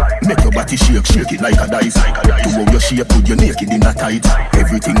 Make your body shake it like a dice. To how your shape, put you naked in a tight.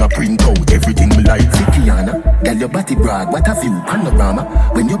 Everything I print out, everything me like. Sikiana, tell your body broad, what a view,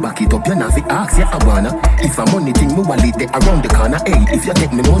 panorama. When you back it up, you not fi ask, yeah, I wanna. If a money thing, me wallet there around the corner. Hey, if you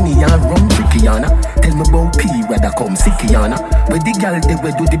take me money and run tricky, tell me about P where that come Sikiana. Where the girl they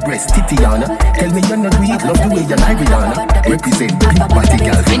where do the breast Titiana. Tell me you're not do it, love the way you like Rihanna. Represent big body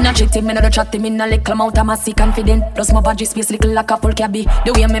girl. Me not cheat him, me not chat him in a little amount of massy confident. Plus my body space little like a full cabby.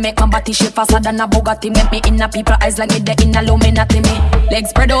 The way me make my body shape faster than a Bugatti. Make me in a people eyes like me the in a luminati me.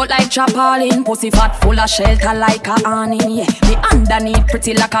 Legs spread out like chapalin. Pussy fat full of shelter like a awning. Yeah. Me underneath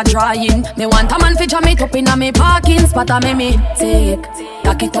pretty like a drying. Me want a man fi jam it up in a me parking spot a me take.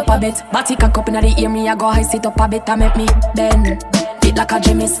 Cock it up a bit, body cock up inna the ear, me a go high sit up a bit and make me bend. It like a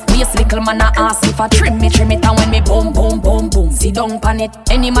Jimmy's. Waist little man a ask if I trim it, and when me boom, boom, boom, boom. See down pan it.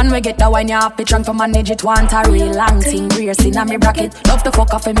 Any man we get the wine, you have to try to manage it. Want a real long thing, rear in a me bracket. Love to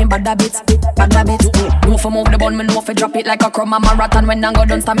fuck off in me bad habits. No for move the bun, me no for drop it like a crumb. A marathon when I go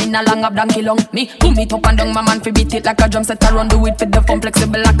down, stamina long up donkey long. Me boom it up and down, my man fi beat it like a drum set. I run do it for the fun,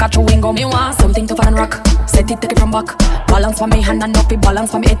 flexible like a chewing gum. Me want something to fan rock. Set it, take it from back. Balance for me hand and up it,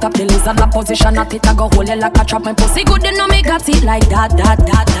 balance for me head up. The lizard la position at it, I go hold it like a trap. My pussy good, you know me got it like that.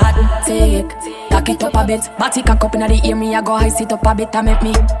 Take, tack it up a bit. Batik a cup inna the ear, me I go high sit up a bit and make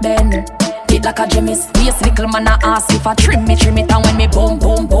me bend. It like a Jimmy's. Waist little man a ask if I trim it, and when me boom,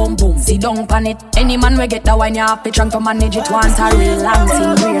 boom, boom, boom. See down pan it. Any man we get the wine, you have to try to manage it. Want a real long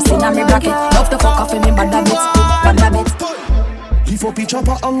thing, rear in me bracket. Love to fuck off in me bad habits. If up each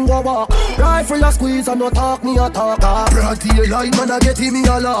chopper and go walk, rifle a squeeze and no talk me a talk. Broad taillight man a get him me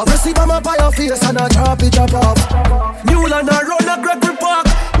a laugh. Receive a map by your face and a drop it chop off. Newland a run a Gregory Park.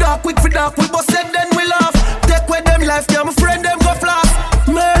 Dark quick for dark, we bust it then we laugh. Take with them life, yeah my friend them go flash.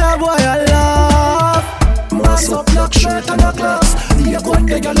 Murder boy I laugh. Mass up black shirt and a glass. Me a gun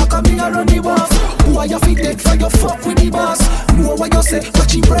there, you look at me a run the boss. Why you fit dead for your fuck with the boss? Know what you say,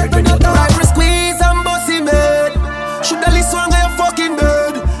 watch him bird when you talk. Rifle squeeze and bust him head. Shoulda listen on your fucking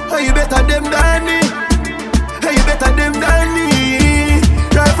bird. Hey, you better them than me. Hey, you better them than me.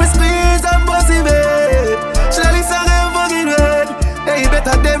 Rifle squeeze and bust him head. Shoulda listen on your fucking bird. Hey, you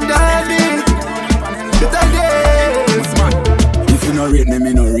better them than me. Better them. If you no rate me,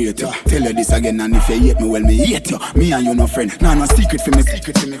 me no rate you. Tell you this again, and if you hate me, well, me hate you. Me and you no friend. Nah, no secret for me.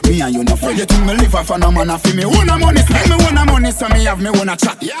 Me and you no friend. You think me live off a no man a fi me own a money. Spend me own a money, so me have me own a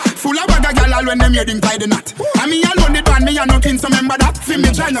chat. Full of bag of gyal all when them hear them tie the knot. And me alone the band, me a nothing, so remember that. Fi me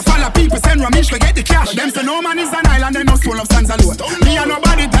trying to follow people, send Ramesh to get the cash. Them say no man is an island, they no soul of stands alone. Me a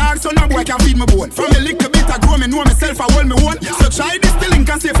nobody dog, so no boy can feed me bone. From a little bit I grow, me know myself, I hold me own. So try this till link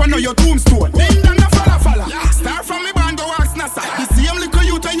and say for know your tombstone. Ding dong, no falla. Start from me band, go ask NASA. The same little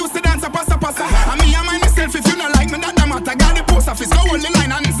youth I used to dance a passa. And me and myself, if you not like me, that the matter. Got the post office, go hold the line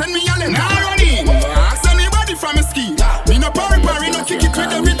and send me a letter. Now run in, ask anybody from a ski. Me no parry, no kick it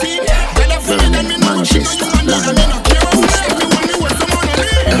with everything. Better for me than me no shit, no you and me, and me no care about me when me want some money.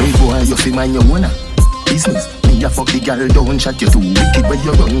 Every boy you feel mind your own business. Me a fuck the girl, don't chat you too wicked when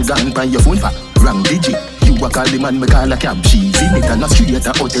you run gone by your phone for wrong digit. You a call the man, me call a cab. She's in it and a street at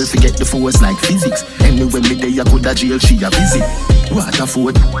a hotel, forget the force like physics. Anyway me day I could a jail, she a visit.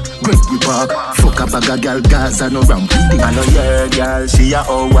 Waterford, Gregory Park, fuck a bag of gal, Gaza no ramp. I know your girl, she a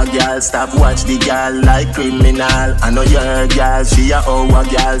our girl. Stop watch the girl like criminal. I know your girl, she a our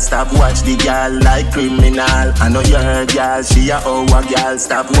girl. Stop watch the girl like criminal. I know your girl, she a our girl.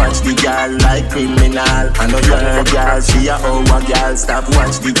 Stop watch the girl like criminal. I know your girl, she a our girl. Stop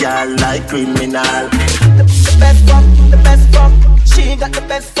watch the girl like criminal. The best fuck, she got the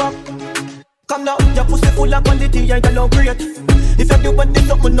best fuck. Come down, your pussy full of quality, and you look great. If you do what this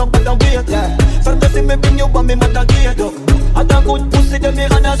up, no bother wait. From the see me bring you on me mother gate. I got good pussy, then me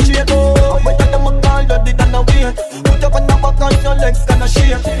on a straight. When I them a call, you did not wait. Put up on the back and your legs gonna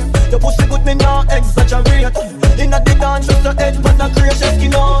shake. Your pussy good, me not exaggerate. Inna the dance, just the head, but the creation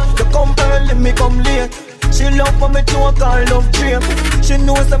skin on. You come early, me come late. She love for me joke, I love drape. She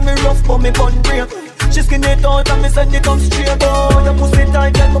knows that me rough, but me bun break. She skin it out and me send it come straight. Oh, your pussy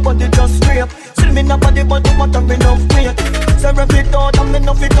tight and my body just scrape. Still me not body but you want to be enough weight. Serve it out and me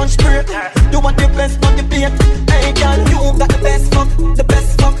no fit on spray. You want the best, not the bait. Hey girl, you got the best fuck, the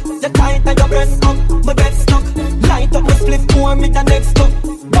best fuck. You tight and your breast up, my bed stuck. Light up my split, pour me the next cup.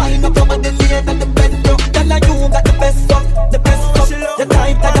 Wind up your body late and the bed broke. Girl, you got the best fuck, the best fuck. You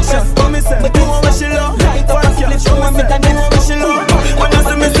tight and your breast up, my bed stuck. Light up my split, pour me the next cup.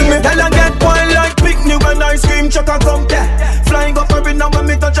 When you see me, girl, I get one like new and ice cream truck a come there. Flying up every now when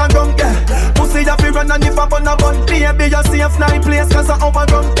me touch a gun there. Pussy a fi run and if I bun a bun. Baby you safe night place cause I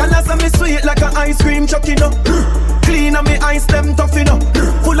overrun. Girl I say me sweet like a ice cream truck you know. Clean and me ice them tough you know.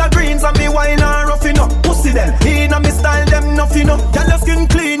 Full of greens and me wine and rough you know. Pussy them in and me style them nuff you know. Girl your skin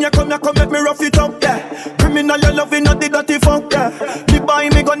clean you come make me rough it up yeah. Criminal you love you not the dirty fuck yeah. Me buy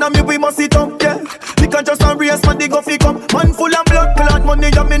me gun and me we must it up yeah. We can just a race man the go fi come. Man full of blood clot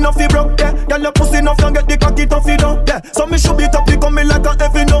money and me no fi broke yeah. Girl your pussy no and get the cocky tough you know yeah. So me should be top you come me like a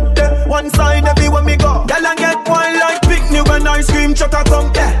heavy note yeah. One side everywhere me go. Girl I get one like picnic when ice cream truck a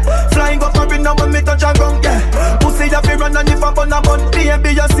come yeah. Flying up every now when me touch a gun yeah. Pussy a fi run and if I bun a bun.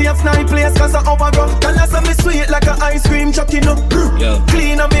 Baby you safe night place cause I overrun. Girl I say me sweet like a ice cream truck you know.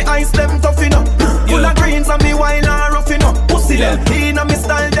 Clean and me ice them tough you know. Full of greens and me wine and rough you know. Pussy them clean and me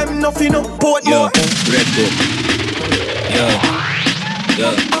style them nuff you know. Port more Red Bull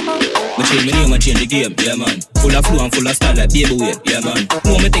Yeah. Me change my name and change the game, yeah man. Full of flow and full of style like baby weight, yeah man.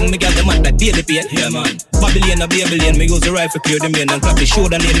 Know me think me got the man like baby pain, yeah man. Babylon a Babylon, me use the rifle clear the main and clap the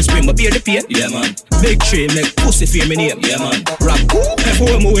shoulder near the spring, but bear the pain, yeah man. Big tree make pussy fear me name, yeah man. Rap cool,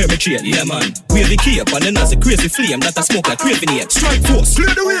 everywhere me wear me chain, yeah man. Wear the cape and then as a crazy flame that a smoke like craving it. Strike force,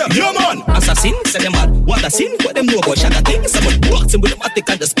 clear the way, yeah man. Assassin, say them mad, what a sin, what them know about shot a thing. Someone boxing with the matic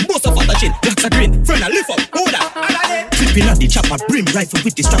and just bust off at the chin. Blacks a grin, friend a lift up, hold up. Flipping at the chopper, brim rifle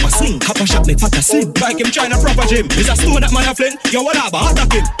with the strap a sling. Copper shot make fat a slim, like him trying a proper gym. Is a stone that man a fling, yo what up,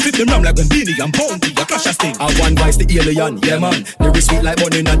 attack him. Flip them ram like when Beanie and Bounty, a clash a sting. I one vice the alien, yeah man. They sweet like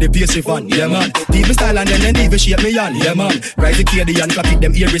money and the pastry fan, yeah man. People style and then even shape me on, yeah man. Rise the Cadian, clap it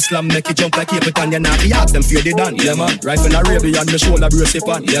them ear slam, make it jump like Capitan, you not the ask them fear they done, yeah man. Rifle Arabian, the shoulder brace it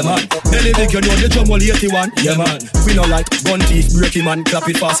on, yeah man. Belly big, you know the drum all 81, yeah man. We know like gun teeth, break him man, clap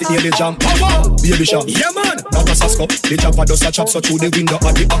it fast, it nearly jump. Baby shop, yeah man. Not a sasko, the chopper does a chop so through the window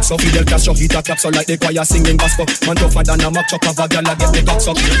at the ox. So Fidel Castro hit a clap so like the choir singing gospel. Man tougher than a Mac chuck of a gal a get the cocks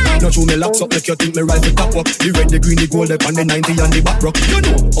up. No true me locks up, make you think me rifle top up. The red, the green, the gold, up on the 90 and the back rock. You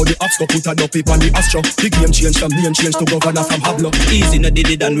know how the ox go put a dope on the Astro. The game change from name change to Govana from Hablo. Easy no did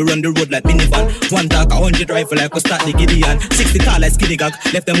it and we run the road like minivan. One talk 100 rifle like we start the Gideon. 60 tall like skinny gag,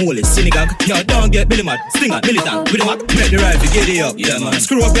 left them holy synagogue. Yo don't get Billy mad, sting at militant. With the mat, make the rifle giddy up, yeah man.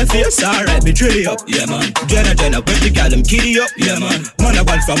 Screw up your face, alright, be drilly up, yeah man. Jenna, wet the gal them kiddy up, yeah man. Man a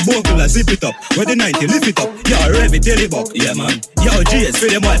ball from Bogle and zip it up. Where the 90 lift it up, yo rev it daily buck, yeah man. Yo GS for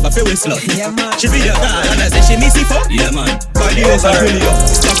them wife a feel slut, yeah man. She video girl and I say she miss it fuck, yeah man. Body house and really up,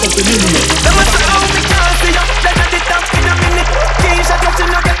 stack up the million. Them a say how me can't see ya, then I did that for a minute. Keisha just you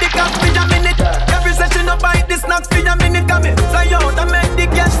no get the cash for a minute. Every session I buy the snacks for a minute. Come me fly out and make the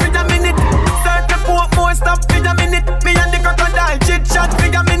cash for a minute. Start to put more stuff for a minute. Me and the crocodile chit chat for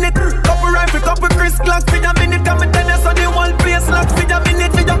a minute. Couple rifle, couple Chris Clark for a minute. Come me tell you so the whole place locks for a minute.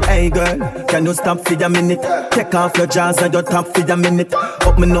 Hey girl, can you stop for a minute? Take off your jaws and your top for a minute.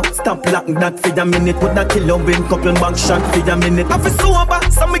 Up me no, stop lock that for a minute. Put that killer win, couple back shot for a minute. I feel sober,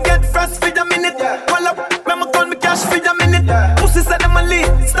 so me get fresh for a minute. Call up, me call me cash for a minute. Pussy say them a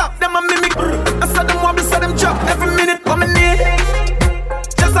lead, stop them a mimic. I saw them wobble, saw them drop every minute. Come in here,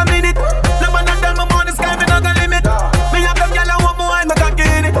 just a minute. No man tell me more, the sky me not gonna limit. Me have them gyal I want more, I can't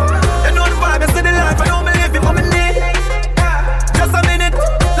get it. You know the vibe, I see the life, I don't believe it. Come in here, just a minute.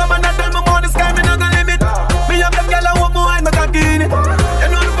 No man tell me more, the sky me not gonna limit. Me have them gyal I want more, I can't get it. You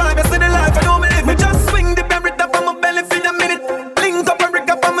know the vibe, I see the life, I don't believe it. Me just swing the berry up on my belly for a minute. Link up and rig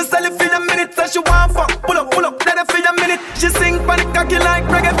up on my celly for a minute. Say she want fuck, pull up, let her for a minute. She sing for the cocky like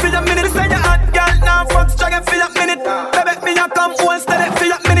reggae for a minute. Say you hot girl, now fuck dragon for a minute. Baby, me a come one steady for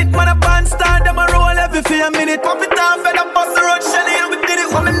a minute. Man a band star, them a roll heavy for a minute. Pop it down, fed up, bust the road, Shelly, and we did it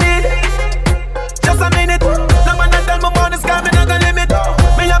what me need. Just a minute. No man tell me more, the sky me not gonna limit.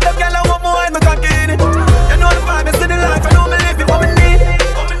 Me have them girl I want more, I can't get it. You know the vibe, I see the life, I know me live it what me need.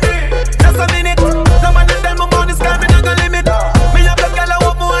 Just a minute. No man tell me more, the sky me not gonna limit. Me have them girl I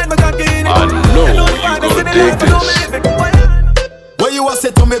want more, I can't get it. I know you gonna dig this. When you a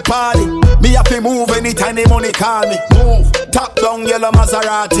say to me party, me have to move anytime the money call me. Move, top down yellow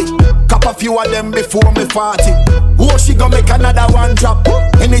Maserati. Cop a few of them before me 40. Oh, she gon' make another one drop.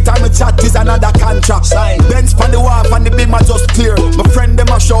 Anytime we chat is another contract. Sign. Benz pan the wharf and the beam are just clear. My friend them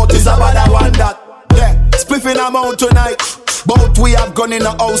a short is about that one that. Yeah, spliffing amount tonight. Both we have gone in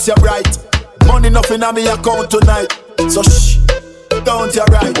the house, you're right. Money nothing on me account tonight. So shh, don't you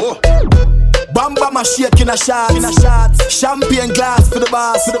right. Oh. Bamba my shake in a shot. Champagne glass for the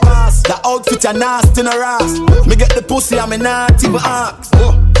boss. The outfit a nasty in a ass. Me get the pussy and me not even ask.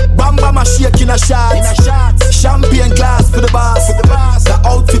 Bamba my shake in a shot. Champagne glass for the boss. The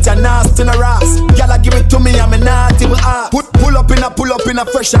outfit a nasty in a ass. Gyal give it to me and me not even ask. Pull up in a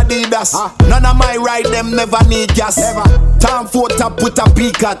fresh Adidas. None of my ride them never need gas. Time for top with a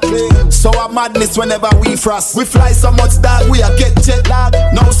peak at. So a madness whenever we frost. We fly so much dog we a get jet lag.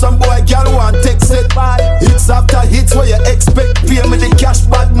 Now some boy gyal want text it. Hits after hits where you expect. Pay me the cash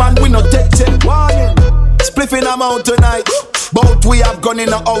bad man we no take check. Warning. Spliffing amount tonight. Both we have gone in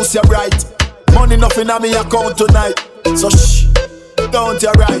the house, you're right. Money nothing on me account tonight. So shh, don't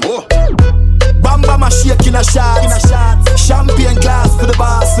you right. Bamba my shake in a shot. Champagne glass for the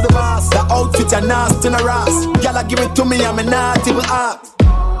boss. The outfit a nasty in a ass. Gyal give it to me and me not even ask.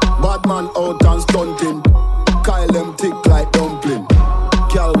 Bad man out and stunting. Kyle them thick like dumpling.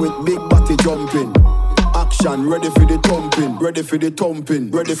 Gyal with big body jumping. Action, ready for the thumping.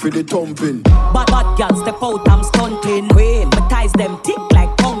 Bad girl step out, I'm stunting. Queen, my ties them tick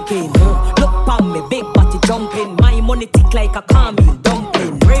like pumpkin. Look pon me, big body jumping. My money tick like a caramel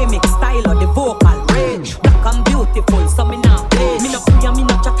dumpling. Remix style of the vocal range. Black and beautiful, so me not play. Me no free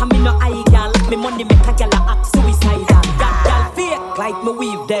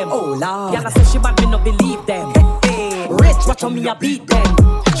watch how me a beat them.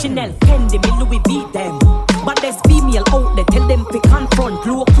 Chanel, Fendi, me Louis V them. But there's female out there, tell them to confront.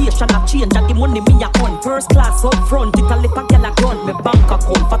 Location a change, and the money me a on. First class up front, it a lip a girl a grunt. Me bank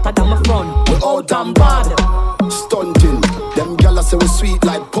account fatter than my front. We out and bad, stunting. Them gyal say we sweet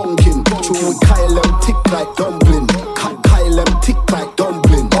like pumpkin. True we Kyle them thick like dumpling. Kyle them thick like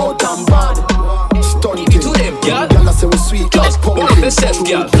dumpling. Out and bad, stunting. Give it to them, gyal. Gyal say we sweet like pumpkin.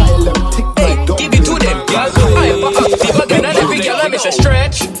 True we Kyle them thick like dumpling. Give it to them, gyal. I'm active again, and every gyal I miss a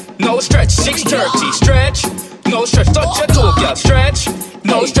stretch. No stretch, 6:30, stretch. No stretch, touch your toe, girl, stretch.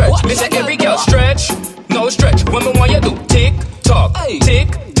 No stretch, me say every girl stretch. No stretch, when me want you do tick tock, tick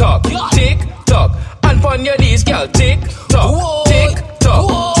tock, tick tock. And pon your knees, girl, tick tock, tick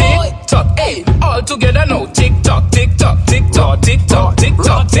tock, tick tock. Hey, all together now, tick tock, tick tock, tick tock, tick tock, tick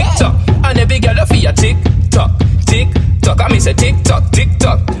tock, tick tock. And every girl a feel tick tock, tick tock. I me say tick tock, tick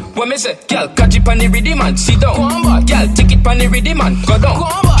tock. When me say, girl, catch it on the rhythm and sit down. Girl, take it on the rhythm and go down.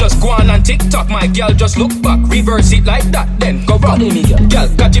 Just go on and tick tock, my girl, just look back. Reverse it like that, then go round. Girl,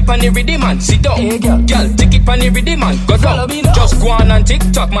 catch it on the rhythm and sit down. Girl, take it on the rhythm and go down. Just go on and tick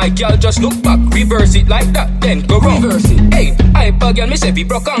tock, my girl, just look back. Reverse it like that, then go round. Hey, hyper girl, me say, be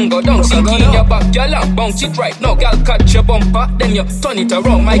broke and go down. Sink in your back, girl, and bounce it right now. Girl, catch your bumper, then you turn it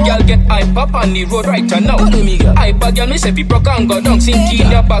around. My girl, get hyper on the road right now. Hyper girl, me say, be broke and go down. Sink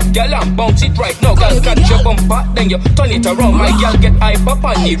in your back, girl, and bounce it right now. Girl, catch your bumper, then you turn it around. My girl, get hyper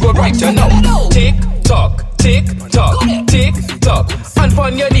on the road right now. Tick tock, tick tock, tick tock. And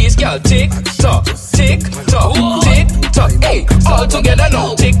on your knees, girl, tick tock, tick tock, tick tock. Hey, all together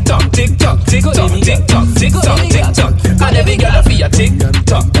now. Tick tock, tick tock, tick tock, tick tock, tick tock, tick tock. And every girl a feel tick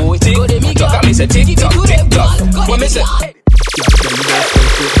tock, tick tock. And me say tick tock, tick tock. When me say,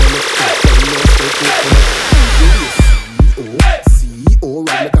 CEO,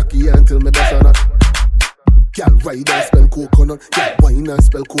 ride me cocky until me does not. Gyal ride and spell coconut. Gyal wine and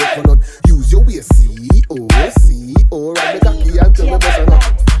spell coconut. Use your waist, CEO, ride me cocky until me does not.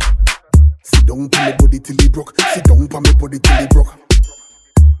 Sit down pa me body till it broke. Sit down pa me body till it broke.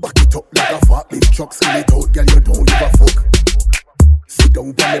 Back it up like a forklift truck. Skin it out, gyal, you don't give a fuck. Sit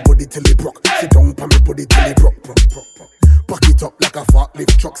down pa me body till it broke. Sit down pa me body till it broke. Back it up like a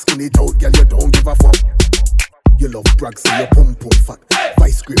forklift truck. Skin it out, gyal, you don't give a fuck. You love brag, so you pump fat.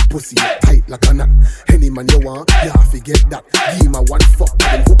 Vice grip pussy, you tight like a knot. Any man you want, you have to get that. Give him a one fuck,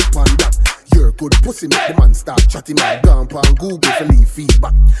 then hook on that. You're a good pussy, make the man start chatting. My gone on Google for leave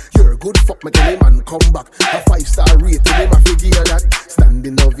feedback. You're a good fuck, make any man come back. A 5-star rating, him a figure that.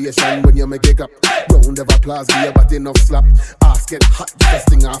 Standing ovation when you make it up. Round of applause, give you but enough slap. Ass get hot, just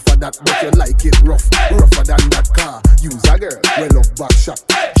sing off of that. But you like it rough, rougher than that car. Use a girl, well up back shot.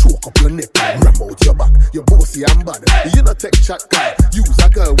 Choke up your neck and ram out your back. Your bossy and bad, you not take shot car. Use a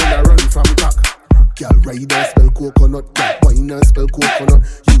girl when I run from cock. Girl ride and spell coconut. Girl wine and spell coconut.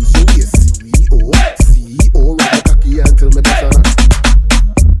 Use your waist, CEO, ride the cocky until me does not.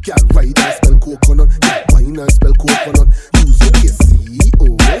 Girl ride and spell coconut. Girl wine and spell coconut. Use your waist, CEO,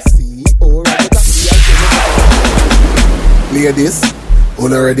 ride the cocky until me does not. Ladies,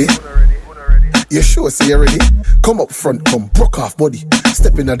 on already? You sure say you ready? Come up front, come broke off body.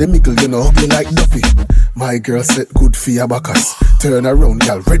 Step in at the middle, you know, ugly like Duppy. My girl set good for your backers. Turn around,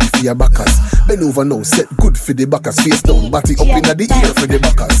 girl, ready for your backers. Bend over now, set good for the backers. Face down, body up in the ear for the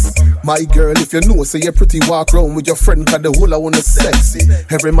backers. My girl, if you know, say you're pretty, walk round with your friend, cause the whole I wanna sexy.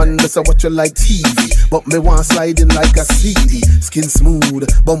 Every man does what you like TV, but me want sliding like a CD. Skin smooth,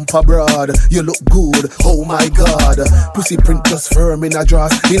 bumper broad, you look good, oh my god. Pussy print just firm in a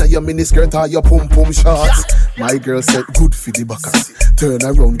dress. In a your miniskirt or your pum pum shorts. My girl said good for the backers. Turn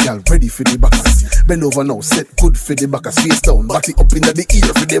around, girl, ready for the backers. Bend over now, set good for the backers. Face down, body up in the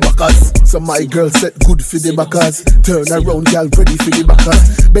ear for the backers. So my girl said good for the backers. Turn around, girl, ready for the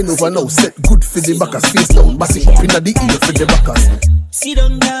backers. Bend over now, set good for the backers. Face down, body up in the ear for the backers. Sit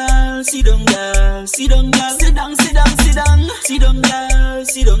down, girl, sit down, girl, sit down, girl, sit down, sit down, sit down, sit down, girl,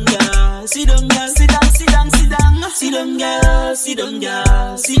 sit down, girl, sit down, girl, sit down, sit down, sit down, sit down, girl, sit down,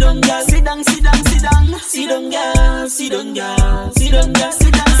 girl, sit down, girl, sit down, sit down, sit down, sit down, girl, sit down, girl, sit down, girl,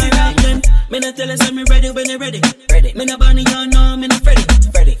 sit down, sit down. Me not tell us me ready when you ready. Me not bunny, you know me not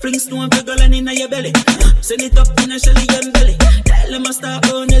Freddy. Fling stone for girl and inna your belly. Send it up in a Shelly and belly. Tell them a star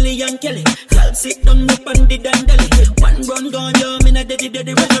Nelly and Kelly. Girl sit down up on the dandeli. One run gone, yo, me not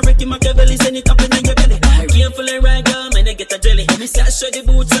daddy. Resurrect Machiavelli, send it up in your belly. Careful and right, girl, man, I get a jelly. Sash the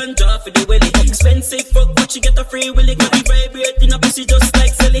boots and draw for the willy. Expensive fuck, but you get a free willy. Got the vibrating a pussy just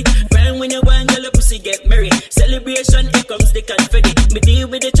like Sally. Grind when you wine, girl, a pussy get merry. Celebration, here comes the confetti. Me deal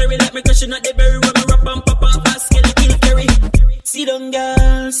with the cherry like me crushing at the berry. When me rap and pop up, Skillibeng kill carry. Sit down,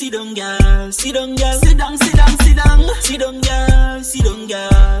 girl, sit down, girl, sit down, girl, sit down, sit down, sit down, sit down, girl, sit down,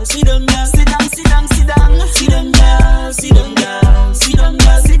 girl, sit down, girl, sit down, sit down, sit down, sit down, girl, sit down, girl, sit down,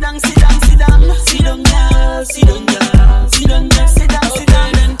 girl, sit down, sit down, sit down, sit down, girl, sit down, girl, sit down, girl, sit down, sit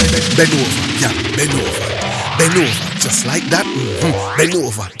down. Bend over, yeah, bend over. Bend over, just like that. Bend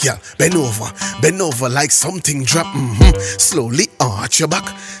over, yeah, bend over like something drop. Slowly arch your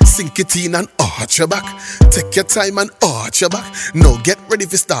back, sink it in and arch your back. Take your time and arch your back. Now get ready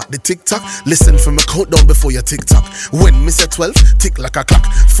to start the tick-tock. Listen for me countdown before your tick-tock. When me say 12, tick like a clock.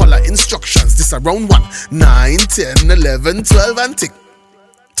 Follow instructions, this around 1, 9, 10, 11, 12 and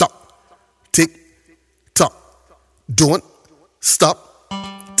tick-tock, tick-tock. Don't stop.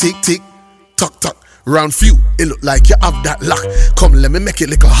 Tick, tick, tock, tock. Round few, it look like you have that lock. Come, let me make it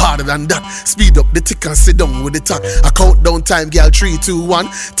little harder than that. Speed up the tick and sit down with the talk. I count down time, girl, 3, 2, 1.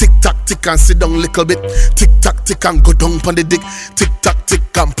 Tick, tock, tick and sit down little bit. Tick, tock, tick and go down on the dick. Tick, tock, tick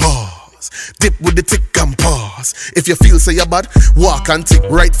and pause. Dip with the tick and pause. If you feel say you're bad, walk and tick.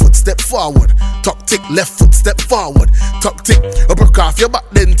 Right foot, step forward. Tuck, tick, left foot, step forward. Tuck, tick, broke off your back,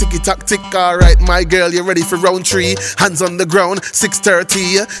 then ticky, tock, tick. Alright, my girl, you ready for round 3? Hands on the ground,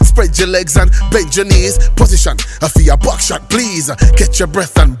 6:30. Spread your legs and bend your knees. Position, for your back shot, please. Catch your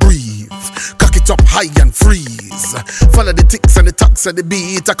breath and breathe. Cock it up high and freeze. Follow the ticks and the tocks and the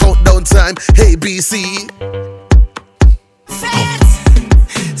beat. A countdown time, A, B, C.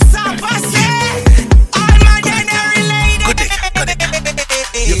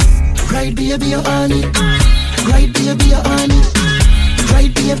 Right, baby, you're on it. Right, baby, you're on it. Right,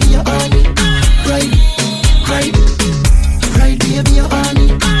 baby, you're on it. Right, baby, you're on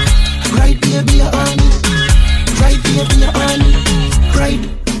it. Right, baby, you're on it. Right, baby, you're on it. Right.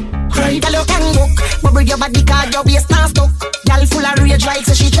 Girl, you can book, but bring your body card, your waist not stuck. Girl full of rage like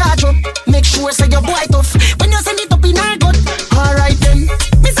so she charge up. Make sure say your boy tough. When you send it up in her gut, alright then.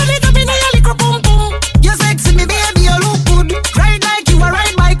 Me send it up in her little boom boom. You sexy me baby, you look good. Ride like you a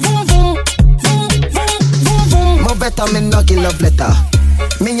ride bike, boom boom, boom boom boom boom. More better me no give love letter.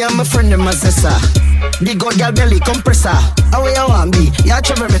 Me and my friend them a sister. The good girl belly compressor. How you want be? You a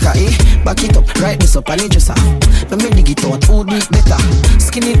troublemaker, eh? Back it up, right this up and it just let me dig it out, who do it better?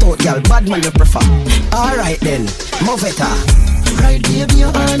 Skin it out, girl, bad man you prefer. Alright then, move it. Right baby you're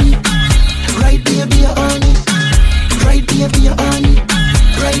on it. Right baby you're on it. Right baby you're on it.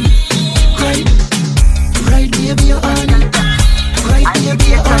 Right baby you're on it. Right baby you're on it. Right baby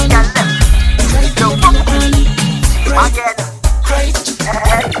you're on it. Again. Right.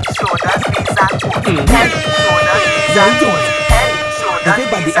 Shoulders, knees and toes. Head, shoulders, knees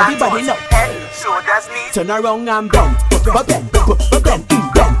and toes. Head, shoulders, knees and toes. Everybody know. Head, shoulders, knees. Turn around and bend. Bend.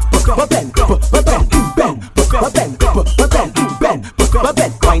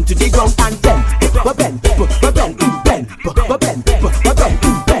 Wind to the ground and bend.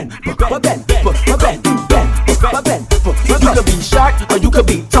 You could be short or you could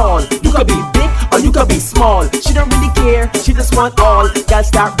be tall. You could be big or you could be small. She don't really care, she just want all. Girl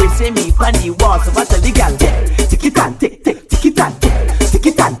start bracing me on the wall. So I tell the girl, tick it and tick, tick, tick it and tick, tick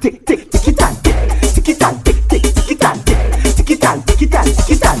it and tick, tick, tick it and tick, tick it and tick, tick, tick it and tick, tick it and tick it and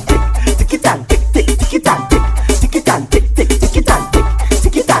tick it and tick, tick it and tick, tick, tick it and tick, tick it and tick, tick, tick it and tick,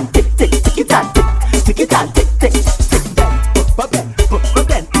 tick it and tick, tick, tick it and tick, tick it and tick, tick, tick.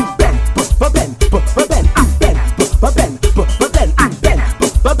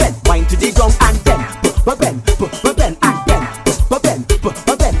 Wind to the ground and bend.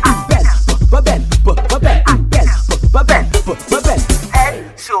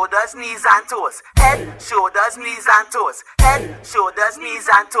 Head, shoulders, knees and toes. Head, shoulders, knees and toes. Head, shoulders, knees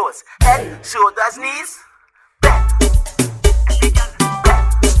and toes. Head, shoulders, knees.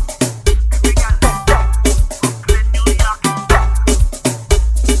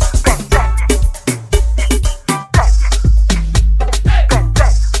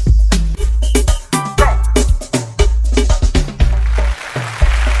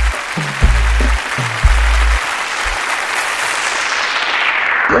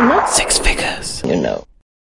 You're not 6 figures, you know.